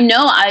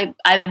know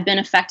I've been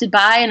affected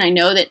by, and I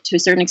know that to a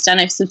certain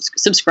extent I've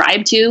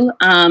subscribed to.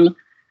 And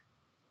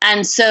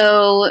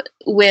so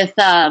with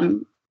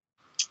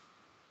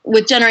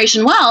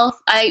Generation Wealth,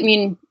 I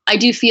mean, I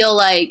do feel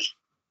like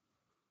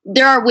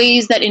there are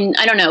ways that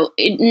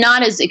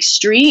not as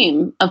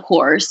extreme, of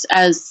course,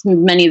 as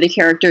many of the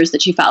characters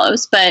that she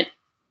follows, but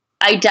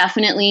I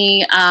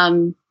definitely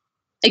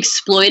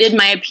exploited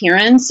my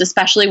appearance,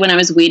 especially when I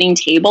was waiting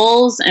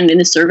tables and in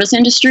the service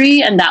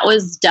industry. And that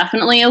was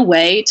definitely a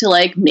way to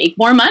like make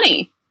more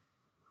money.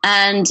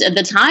 And at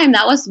the time,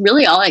 that was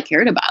really all I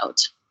cared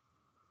about.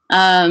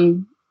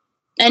 And,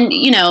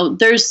 you know,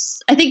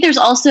 I think there's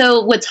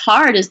also what's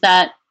hard is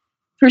that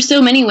for so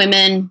many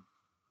women,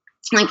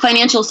 like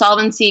financial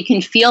solvency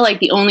can feel like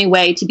the only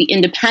way to be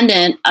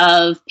independent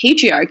of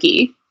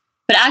patriarchy.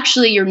 But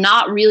actually, you're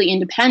not really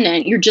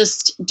independent. You're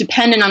just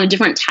dependent on a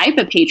different type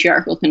of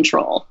patriarchal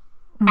control,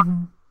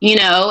 you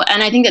know?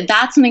 And I think that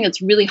that's something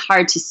that's really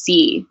hard to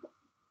see.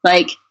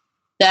 Like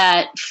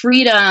that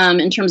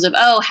freedom in terms of,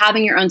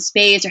 having your own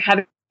space or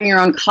having your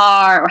own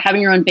car or having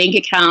your own bank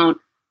account.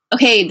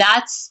 Okay,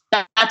 that's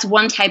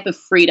one type of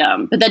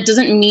freedom. But that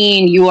doesn't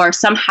mean you are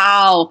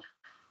somehow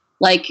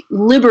like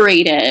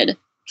liberated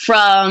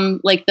from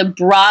like the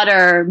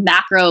broader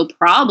macro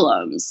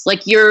problems.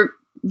 Like you're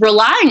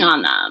relying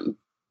on them.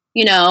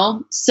 You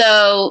know,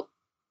 so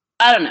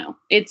I don't know.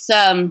 It's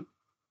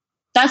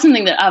that's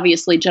something that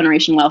obviously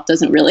Generation Wealth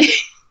doesn't really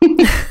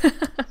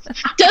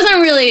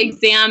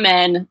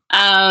examine.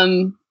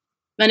 And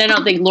I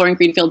don't think Lauren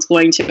Greenfield's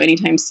going to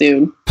anytime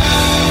soon.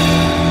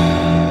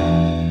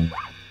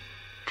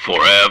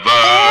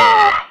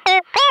 Forever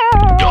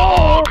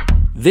Dog.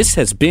 This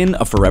has been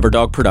a Forever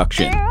Dog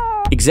production.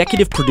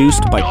 Executive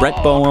produced by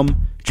Brett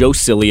Boehm, Joe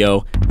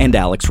Cilio, and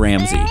Alex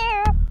Ramsey.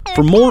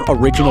 For more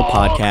original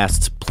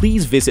podcasts,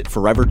 please visit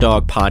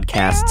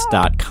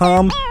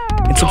foreverdogpodcasts.com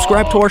and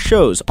subscribe to our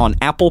shows on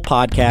Apple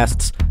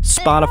Podcasts,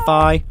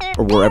 Spotify,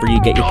 or wherever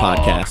you get your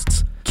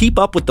podcasts. Keep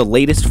up with the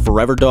latest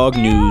Forever Dog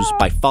news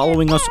by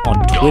following us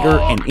on Twitter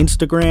and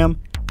Instagram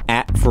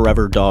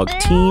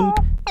 @ForeverDogTeam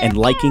and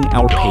liking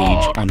our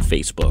page on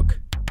Facebook.